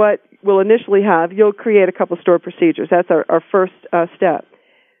 with what we'll initially have, you'll create a couple stored procedures. That's our first step.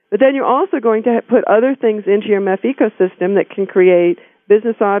 But then you're also going to put other things into your MEF ecosystem that can create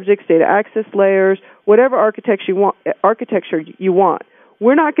business objects, data access layers, whatever architecture you want.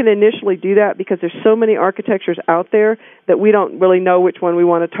 We're not going to initially do that because there's so many architectures out there that we don't really know which one we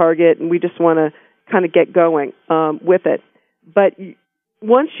want to target, and we just want to kind of get going with it. But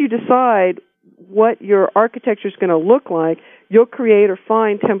once you decide what your architecture is going to look like, you'll create or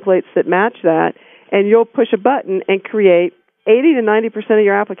find templates that match that, and you'll push a button and create 80 to 90% of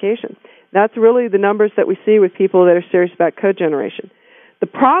your application. That's really the numbers that we see with people that are serious about code generation. The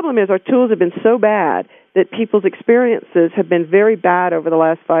problem is our tools have been so bad that people's experiences have been very bad over the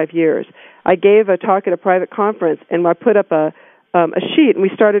last 5 years. I gave a talk at a private conference, and I put up a sheet, and we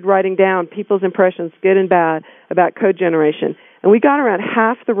started writing down people's impressions, good and bad, about code generation. And we got around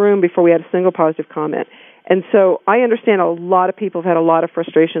half the room before we had a single positive comment. And so I understand a lot of people have had a lot of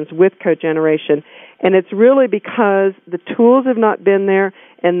frustrations with code generation, and it's really because the tools have not been there,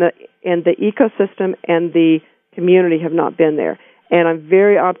 and the ecosystem and the community have not been there. And I'm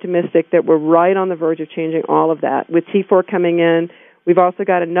very optimistic that we're right on the verge of changing all of that. With T4 coming in, we've also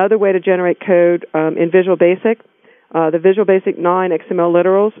got another way to generate code in Visual Basic. The Visual Basic 9 XML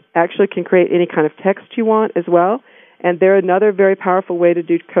literals actually can create any kind of text you want as well, and they're another very powerful way to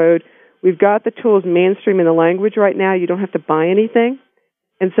do code. We've got the tools mainstream in the language right now. You don't have to buy anything.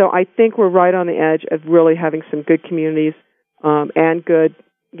 And so I think we're right on the edge of really having some good communities and good,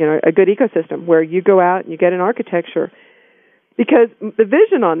 a good ecosystem where you go out and you get an architecture. Because the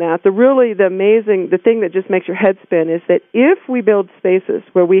vision on that, the thing that just makes your head spin is that if we build spaces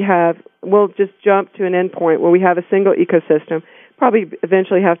where we'll just jump to an endpoint where we have a single ecosystem, probably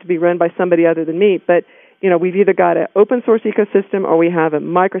eventually have to be run by somebody other than me, but, we've either got an open source ecosystem or we have a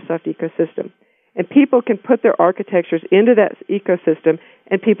Microsoft ecosystem. And people can put their architectures into that ecosystem,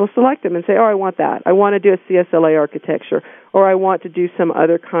 and people select them and say, oh, I want that. I want to do a CSLA architecture, or I want to do some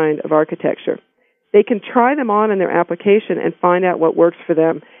other kind of architecture. They can try them on in their application and find out what works for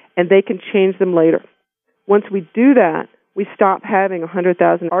them, and they can change them later. Once we do that, we stop having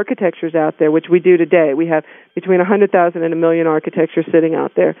 100,000 architectures out there, which we do today. We have between 100,000 and 1 million architectures sitting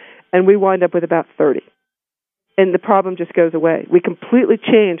out there, and we wind up with about 30. And the problem just goes away. We completely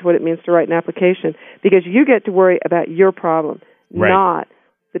change what it means to write an application because you get to worry about your problem, right, not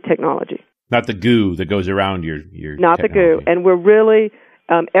the technology. Not the goo that goes around your Not technology. The goo. And we're really...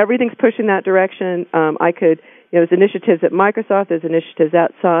 everything's pushing that direction. There's initiatives at Microsoft, there's initiatives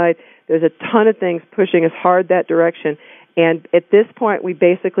outside, there's a ton of things pushing us hard that direction. And at this point, we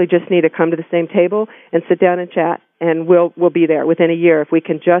basically just need to come to the same table and sit down and chat, and we'll be there within a year if we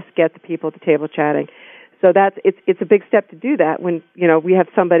can just get the people at the table chatting. So it's a big step to do that when, we have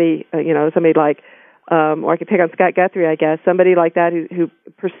somebody, somebody like, or I could pick on Scott Guthrie, I guess, somebody like that who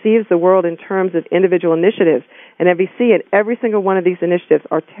perceives the world in terms of individual initiatives. And MVC and every single one of these initiatives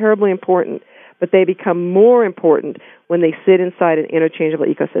are terribly important, but they become more important when they sit inside an interchangeable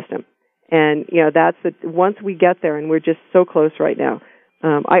ecosystem. And, once we get there, and we're just so close right now.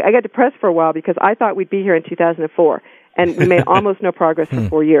 I got depressed for a while because I thought we'd be here in 2004, and we made almost no progress for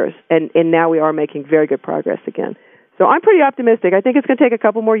 4 years, and now we are making very good progress again. So I'm pretty optimistic. I think it's going to take a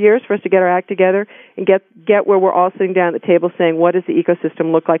couple more years for us to get our act together and get where we're all sitting down at the table saying, what does the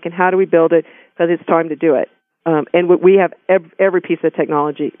ecosystem look like and how do we build it, because it's time to do it. And we have every piece of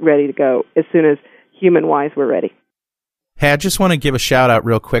technology ready to go as soon as human-wise we're ready. Hey, I just want to give a shout-out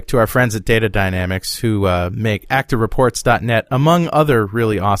real quick to our friends at Data Dynamics who make ActiveReports.net, among other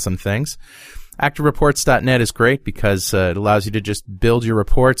really awesome things. ActiveReports.net is great because it allows you to just build your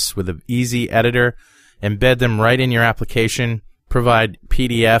reports with an easy editor, embed them right in your application, provide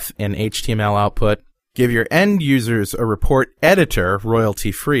PDF and HTML output, give your end users a report editor,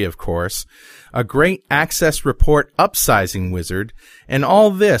 royalty-free, of course, a great access report upsizing wizard, and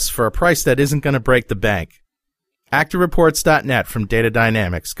all this for a price that isn't going to break the bank. ActiveReports.net from Data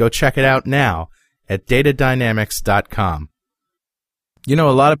Dynamics. Go check it out now at datadynamics.com. A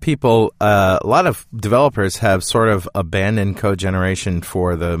lot of people, a lot of developers have sort of abandoned code generation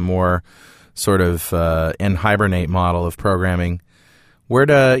for the more sort of in hibernate model of programming.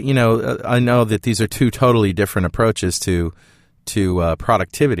 I know that these are two totally different approaches to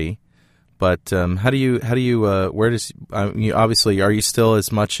productivity. But obviously, are you still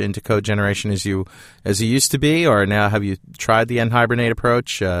as much into code generation as you used to be, or now have you tried the n-hibernate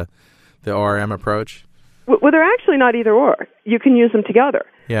approach, the ORM approach? Well, they're actually not either or. You can use them together.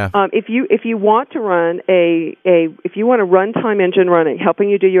 Yeah. If you want to run if you want a runtime engine running, helping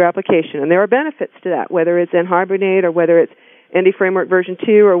you do your application, and there are benefits to that, whether it's n-hibernate or whether it's ND Framework version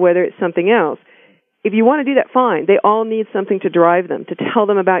 2 or whether it's something else. If you want to do that, fine. They all need something to drive them, to tell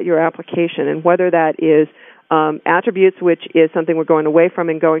them about your application, and whether that is attributes, which is something we're going away from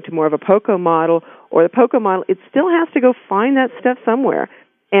and going to more of a POCO model, or the POCO model, it still has to go find that stuff somewhere.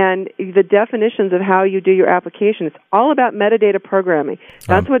 And the definitions of how you do your application, it's all about metadata programming.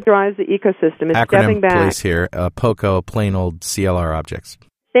 That's what drives the ecosystem. It's stepping back. Acronym place here, POCO, plain old CLR objects.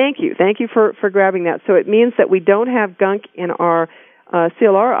 Thank you. Thank you for grabbing that. So it means that we don't have gunk in our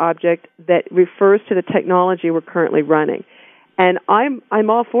CLR object that refers to the technology we're currently running. And I'm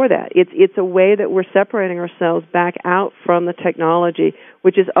all for that. It's a way that we're separating ourselves back out from the technology,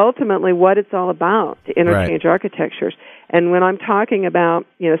 which is ultimately what it's all about, to interchange architectures. And when I'm talking about,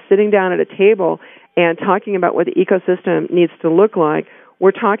 sitting down at a table and talking about what the ecosystem needs to look like,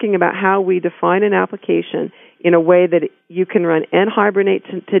 we're talking about how we define an application in a way that you can run n-hibernate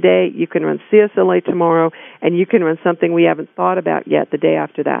today, you can run CSLA tomorrow, and you can run something we haven't thought about yet the day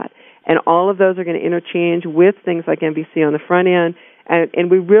after that. And all of those are going to interchange with things like MVC on the front end,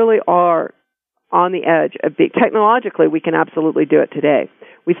 and we really are on the edge of technologically, we can absolutely do it today.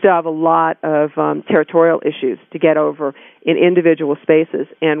 We still have a lot of territorial issues to get over in individual spaces,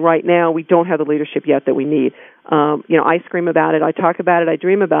 and right now we don't have the leadership yet that we need. I scream about it, I talk about it, I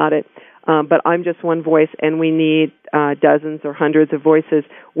dream about it, but I'm just one voice, and we need dozens or hundreds of voices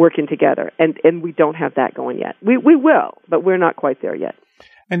working together, and we don't have that going yet. We will, but we're not quite there yet.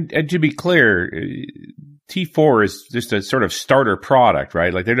 And to be clear, T4 is just a sort of starter product,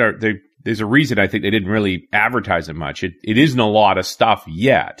 right? Like there's a reason I think they didn't really advertise it much. It isn't a lot of stuff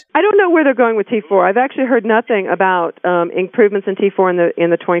yet. I don't know where they're going with T4. I've actually heard nothing about improvements in T4 in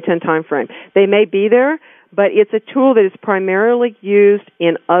the 2010 timeframe. They may be there, but it's a tool that is primarily used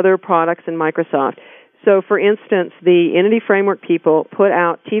in other products in Microsoft. So, for instance, the Entity Framework people put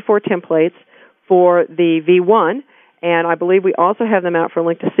out T4 templates for the V1, and I believe we also have them out for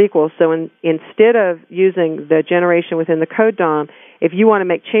Link to SQL. So instead of using the generation within the code DOM, if you want to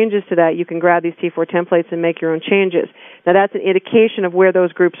make changes to that, you can grab these T4 templates and make your own changes. Now, that's an indication of where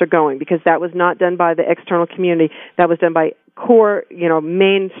those groups are going, because that was not done by the external community. That was done by core,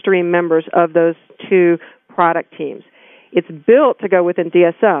 mainstream members of those two product teams. It's built to go within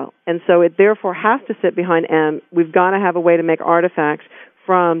DSL, and so it therefore has to sit behind M. We've got to have a way to make artifacts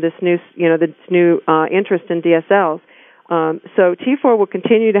from this new interest in DSLs. So T4 will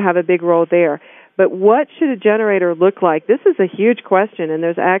continue to have a big role there. But what should a generator look like? This is a huge question, and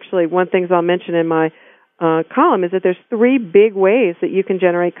there's actually one thing I'll mention in my column is that there's 3 big ways that you can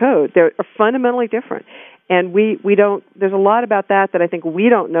generate code. They're fundamentally different. And we don't, there's a lot about that I think we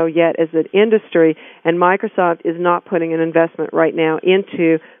don't know yet as an industry, and Microsoft is not putting an investment right now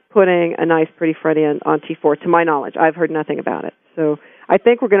into putting a nice, pretty front end on T4, to my knowledge. I've heard nothing about it. So I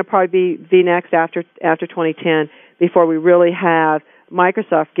think we're going to probably be next after 2010 before we really have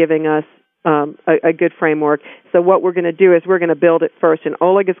Microsoft giving us a good framework. So what we're going to do is we're going to build it first, and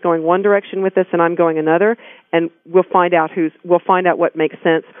Oleg is going one direction with this, and I'm going another, and we'll find out what makes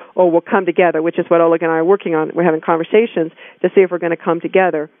sense, or we'll come together, which is what Oleg and I are working on. We're having conversations to see if we're going to come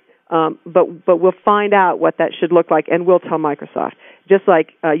together. But we'll find out what that should look like, and we'll tell Microsoft. Just like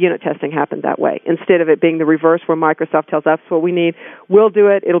unit testing happened that way. Instead of it being the reverse where Microsoft tells us what we need, we'll do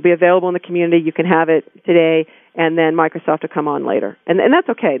it. It'll be available in the community. You can have it today, and then Microsoft will come on later. And that's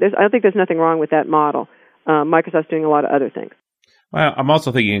okay. I don't think there's nothing wrong with that model. Microsoft's doing a lot of other things. Well, I'm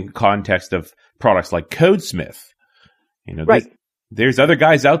also thinking in context of products like Codesmith. Right. There's other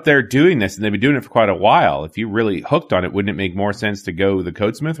guys out there doing this, and they've been doing it for quite a while. If you really hooked on it, wouldn't it make more sense to go the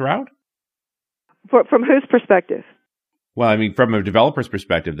Codesmith route? From whose perspective? Well, I mean, from a developer's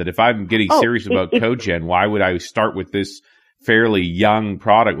perspective, that if I'm getting serious about CodeGen, why would I start with this fairly young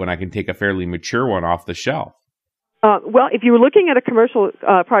product when I can take a fairly mature one off the shelf? Well, if you were looking at a commercial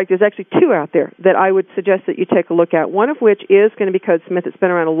product, there's actually 2 out there that I would suggest that you take a look at. One of which is going to be Codesmith. It's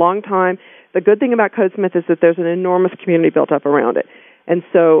been around a long time. The good thing about Codesmith is that there's an enormous community built up around it. And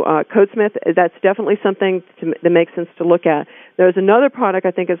so Codesmith, that's definitely something that makes sense to look at. There's another product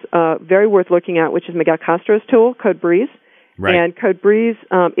I think is very worth looking at, which is Miguel Castro's tool, CodeBreeze. Right. And CodeBreeze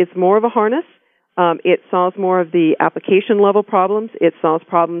is more of a harness. It solves more of the application-level problems. It solves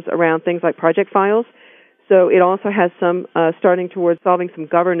problems around things like project files. So it also has some starting towards solving some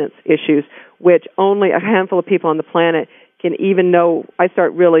governance issues, which only a handful of people on the planet can even know. I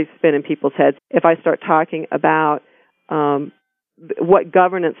start really spinning people's heads if I start talking about what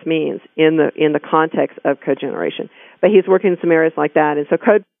governance means in the context of code generation. But he's working in some areas like that, and so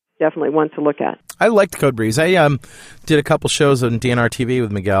code definitely one to look at. I liked CodeBreeze. I did a couple shows on DNR TV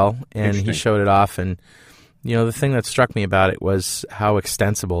with Miguel, and he showed it off. And the thing that struck me about it was how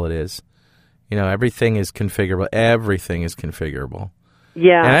extensible it is. Everything is configurable. Everything is configurable.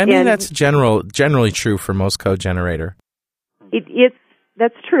 Yeah, and I mean that's generally true for most code generator.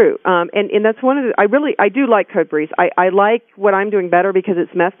 That's true, and that's one of the. I do like CodeBreeze. I like what I'm doing better because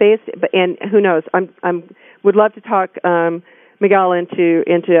it's MEF based. And who knows? Would love to talk Miguel into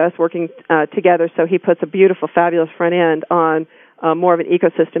us working together. So he puts a beautiful, fabulous front end on more of an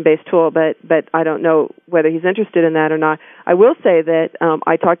ecosystem-based tool, but I don't know whether he's interested in that or not. I will say that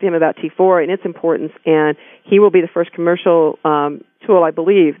I talked to him about T4 and its importance, and he will be the first commercial tool, I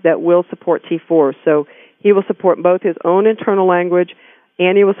believe, that will support T4. So he will support both his own internal language,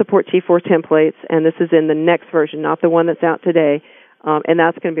 and he will support T4 templates, and this is in the next version, not the one that's out today, and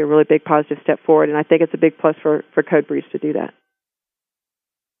that's going to be a really big positive step forward, and I think it's a big plus for CodeBreeze to do that.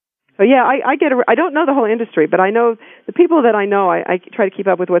 So yeah, I don't know the whole industry, but I know the people that I know. I try to keep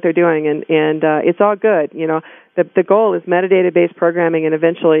up with what they're doing, and it's all good. The goal is metadata-based programming, and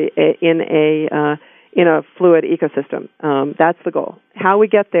eventually in a fluid ecosystem. That's the goal. How we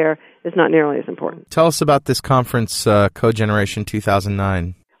get there is not nearly as important. Tell us about this conference, Code Generation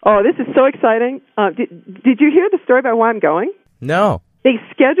 2009. Oh, this is so exciting! Did you hear the story about why I'm going? No. They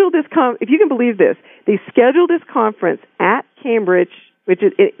scheduled this if you can believe this, they scheduled this conference at Cambridge, which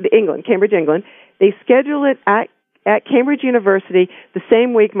is Cambridge, England. They schedule it at Cambridge University the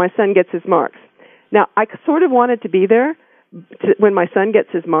same week my son gets his marks. Now, I sort of wanted to be there when my son gets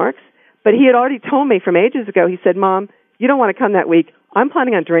his marks, but he had already told me from ages ago, he said, Mom, you don't want to come that week. I'm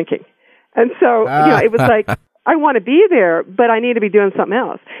planning on drinking. And so, it was like, I want to be there, but I need to be doing something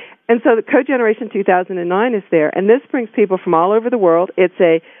else. And so the Code Generation 2009 is there, and this brings people from all over the world. It's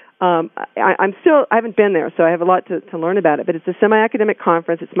I haven't been there, so I have a lot to learn about it, but it's a semi-academic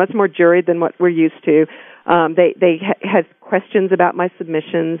conference. It's much more juried than what we're used to. They had questions about my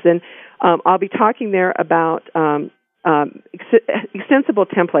submissions, and I'll be talking there about extensible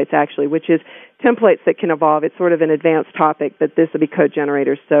templates, actually, which is templates that can evolve. It's sort of an advanced topic, but this will be code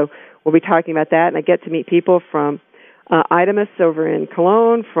generators, so we'll be talking about that, and I get to meet people from Idamus over in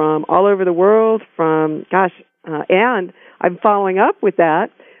Cologne, from all over the world, and I'm following up with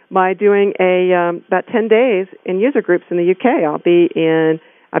that by doing about 10 days in user groups in the UK. I'll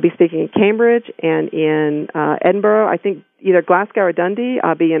be speaking in Cambridge and in Edinburgh. I think either Glasgow or Dundee.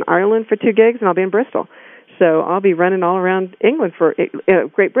 I'll be in Ireland for 2 gigs, and I'll be in Bristol. So I'll be running all around England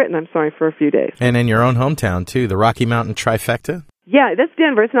Great Britain, for a few days. And in your own hometown too, the Rocky Mountain trifecta. Yeah, that's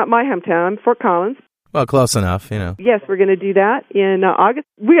Denver. It's not my hometown. I'm Fort Collins. Well, close enough, you know. Yes, we're going to do that in August.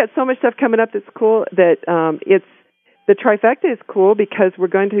 We got so much stuff coming up that's cool that it's the trifecta is cool because we're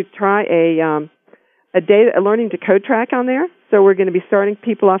going to try a learning to code track on there. So we're going to be starting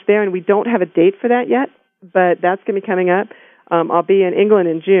people off there, and we don't have a date for that yet, but that's going to be coming up. I'll be in England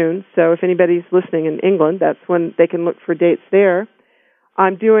in June, so if anybody's listening in England, that's when they can look for dates there.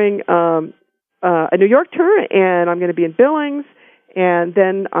 I'm doing a New York tour, and I'm going to be in Billings, and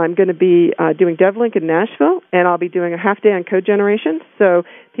then I'm going to be doing DevLink in Nashville, and I'll be doing a half day on code generation. So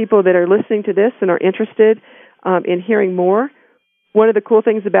people that are listening to this and are interested in hearing more, one of the cool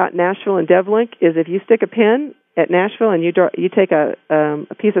things about Nashville and DevLink is if you stick a pin at Nashville and you take a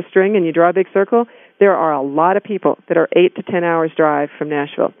piece of string and you draw a big circle, there are a lot of people that are 8 to 10 hours drive from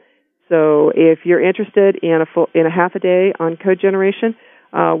Nashville. So if you're interested in a half a day on code generation,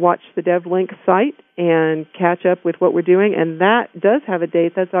 watch the DevLink site and catch up with what we're doing. And that does have a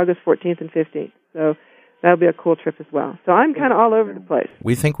date. That's August 14th and 15th. So that'll be a cool trip as well. So I'm kind of all over the place.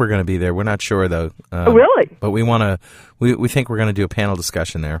 We think we're going to be there. We're not sure, though. Oh, really? But we want to. We think we're going to do a panel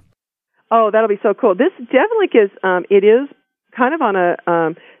discussion there. Oh, that'll be so cool. This DevLink is it is kind of on a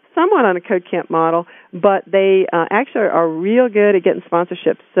somewhat on a code camp model, but they actually are real good at getting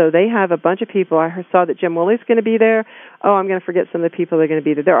sponsorships. So they have a bunch of people. I saw that Jim Woolley's going to be there. Oh, I'm going to forget some of the people that are going to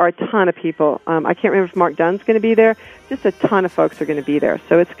be there. There are a ton of people. I can't remember if Mark Dunn's going to be there. Just a ton of folks are going to be there.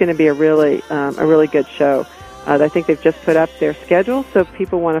 So it's going to be a really good show. I think they've just put up their schedule, so if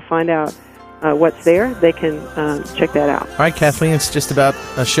people want to find out what's there, they can check that out. All right, Kathleen, it's just about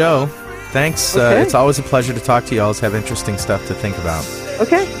a show. Thanks. Okay. It's always a pleasure to talk to you. I always have interesting stuff to think about.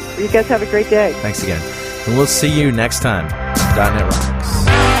 Okay. You guys have a great day. Thanks again. And we'll see you next time. .NET Rocks.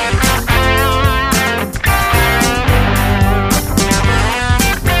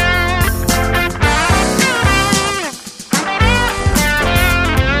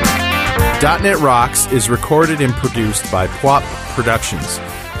 .NET Rocks is recorded and produced by PWOP Productions,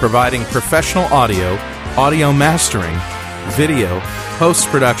 providing professional audio mastering, video,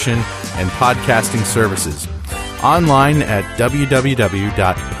 post-production, and podcasting services. Online at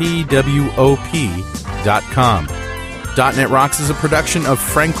www.pwop.com. .NET Rocks is a production of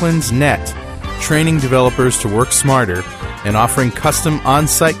Franklin's Net, training developers to work smarter and offering custom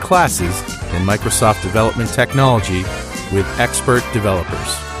on-site classes in Microsoft development technology with expert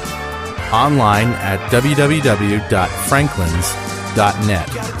developers. Online at www.franklins.net.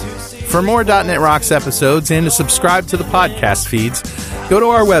 For more .NET Rocks episodes and to subscribe to the podcast feeds, go to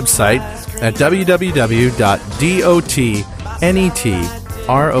our website at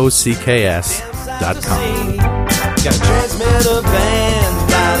www.dotnetrocks.com. Got a transmitter band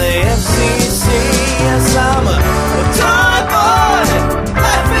by the FC.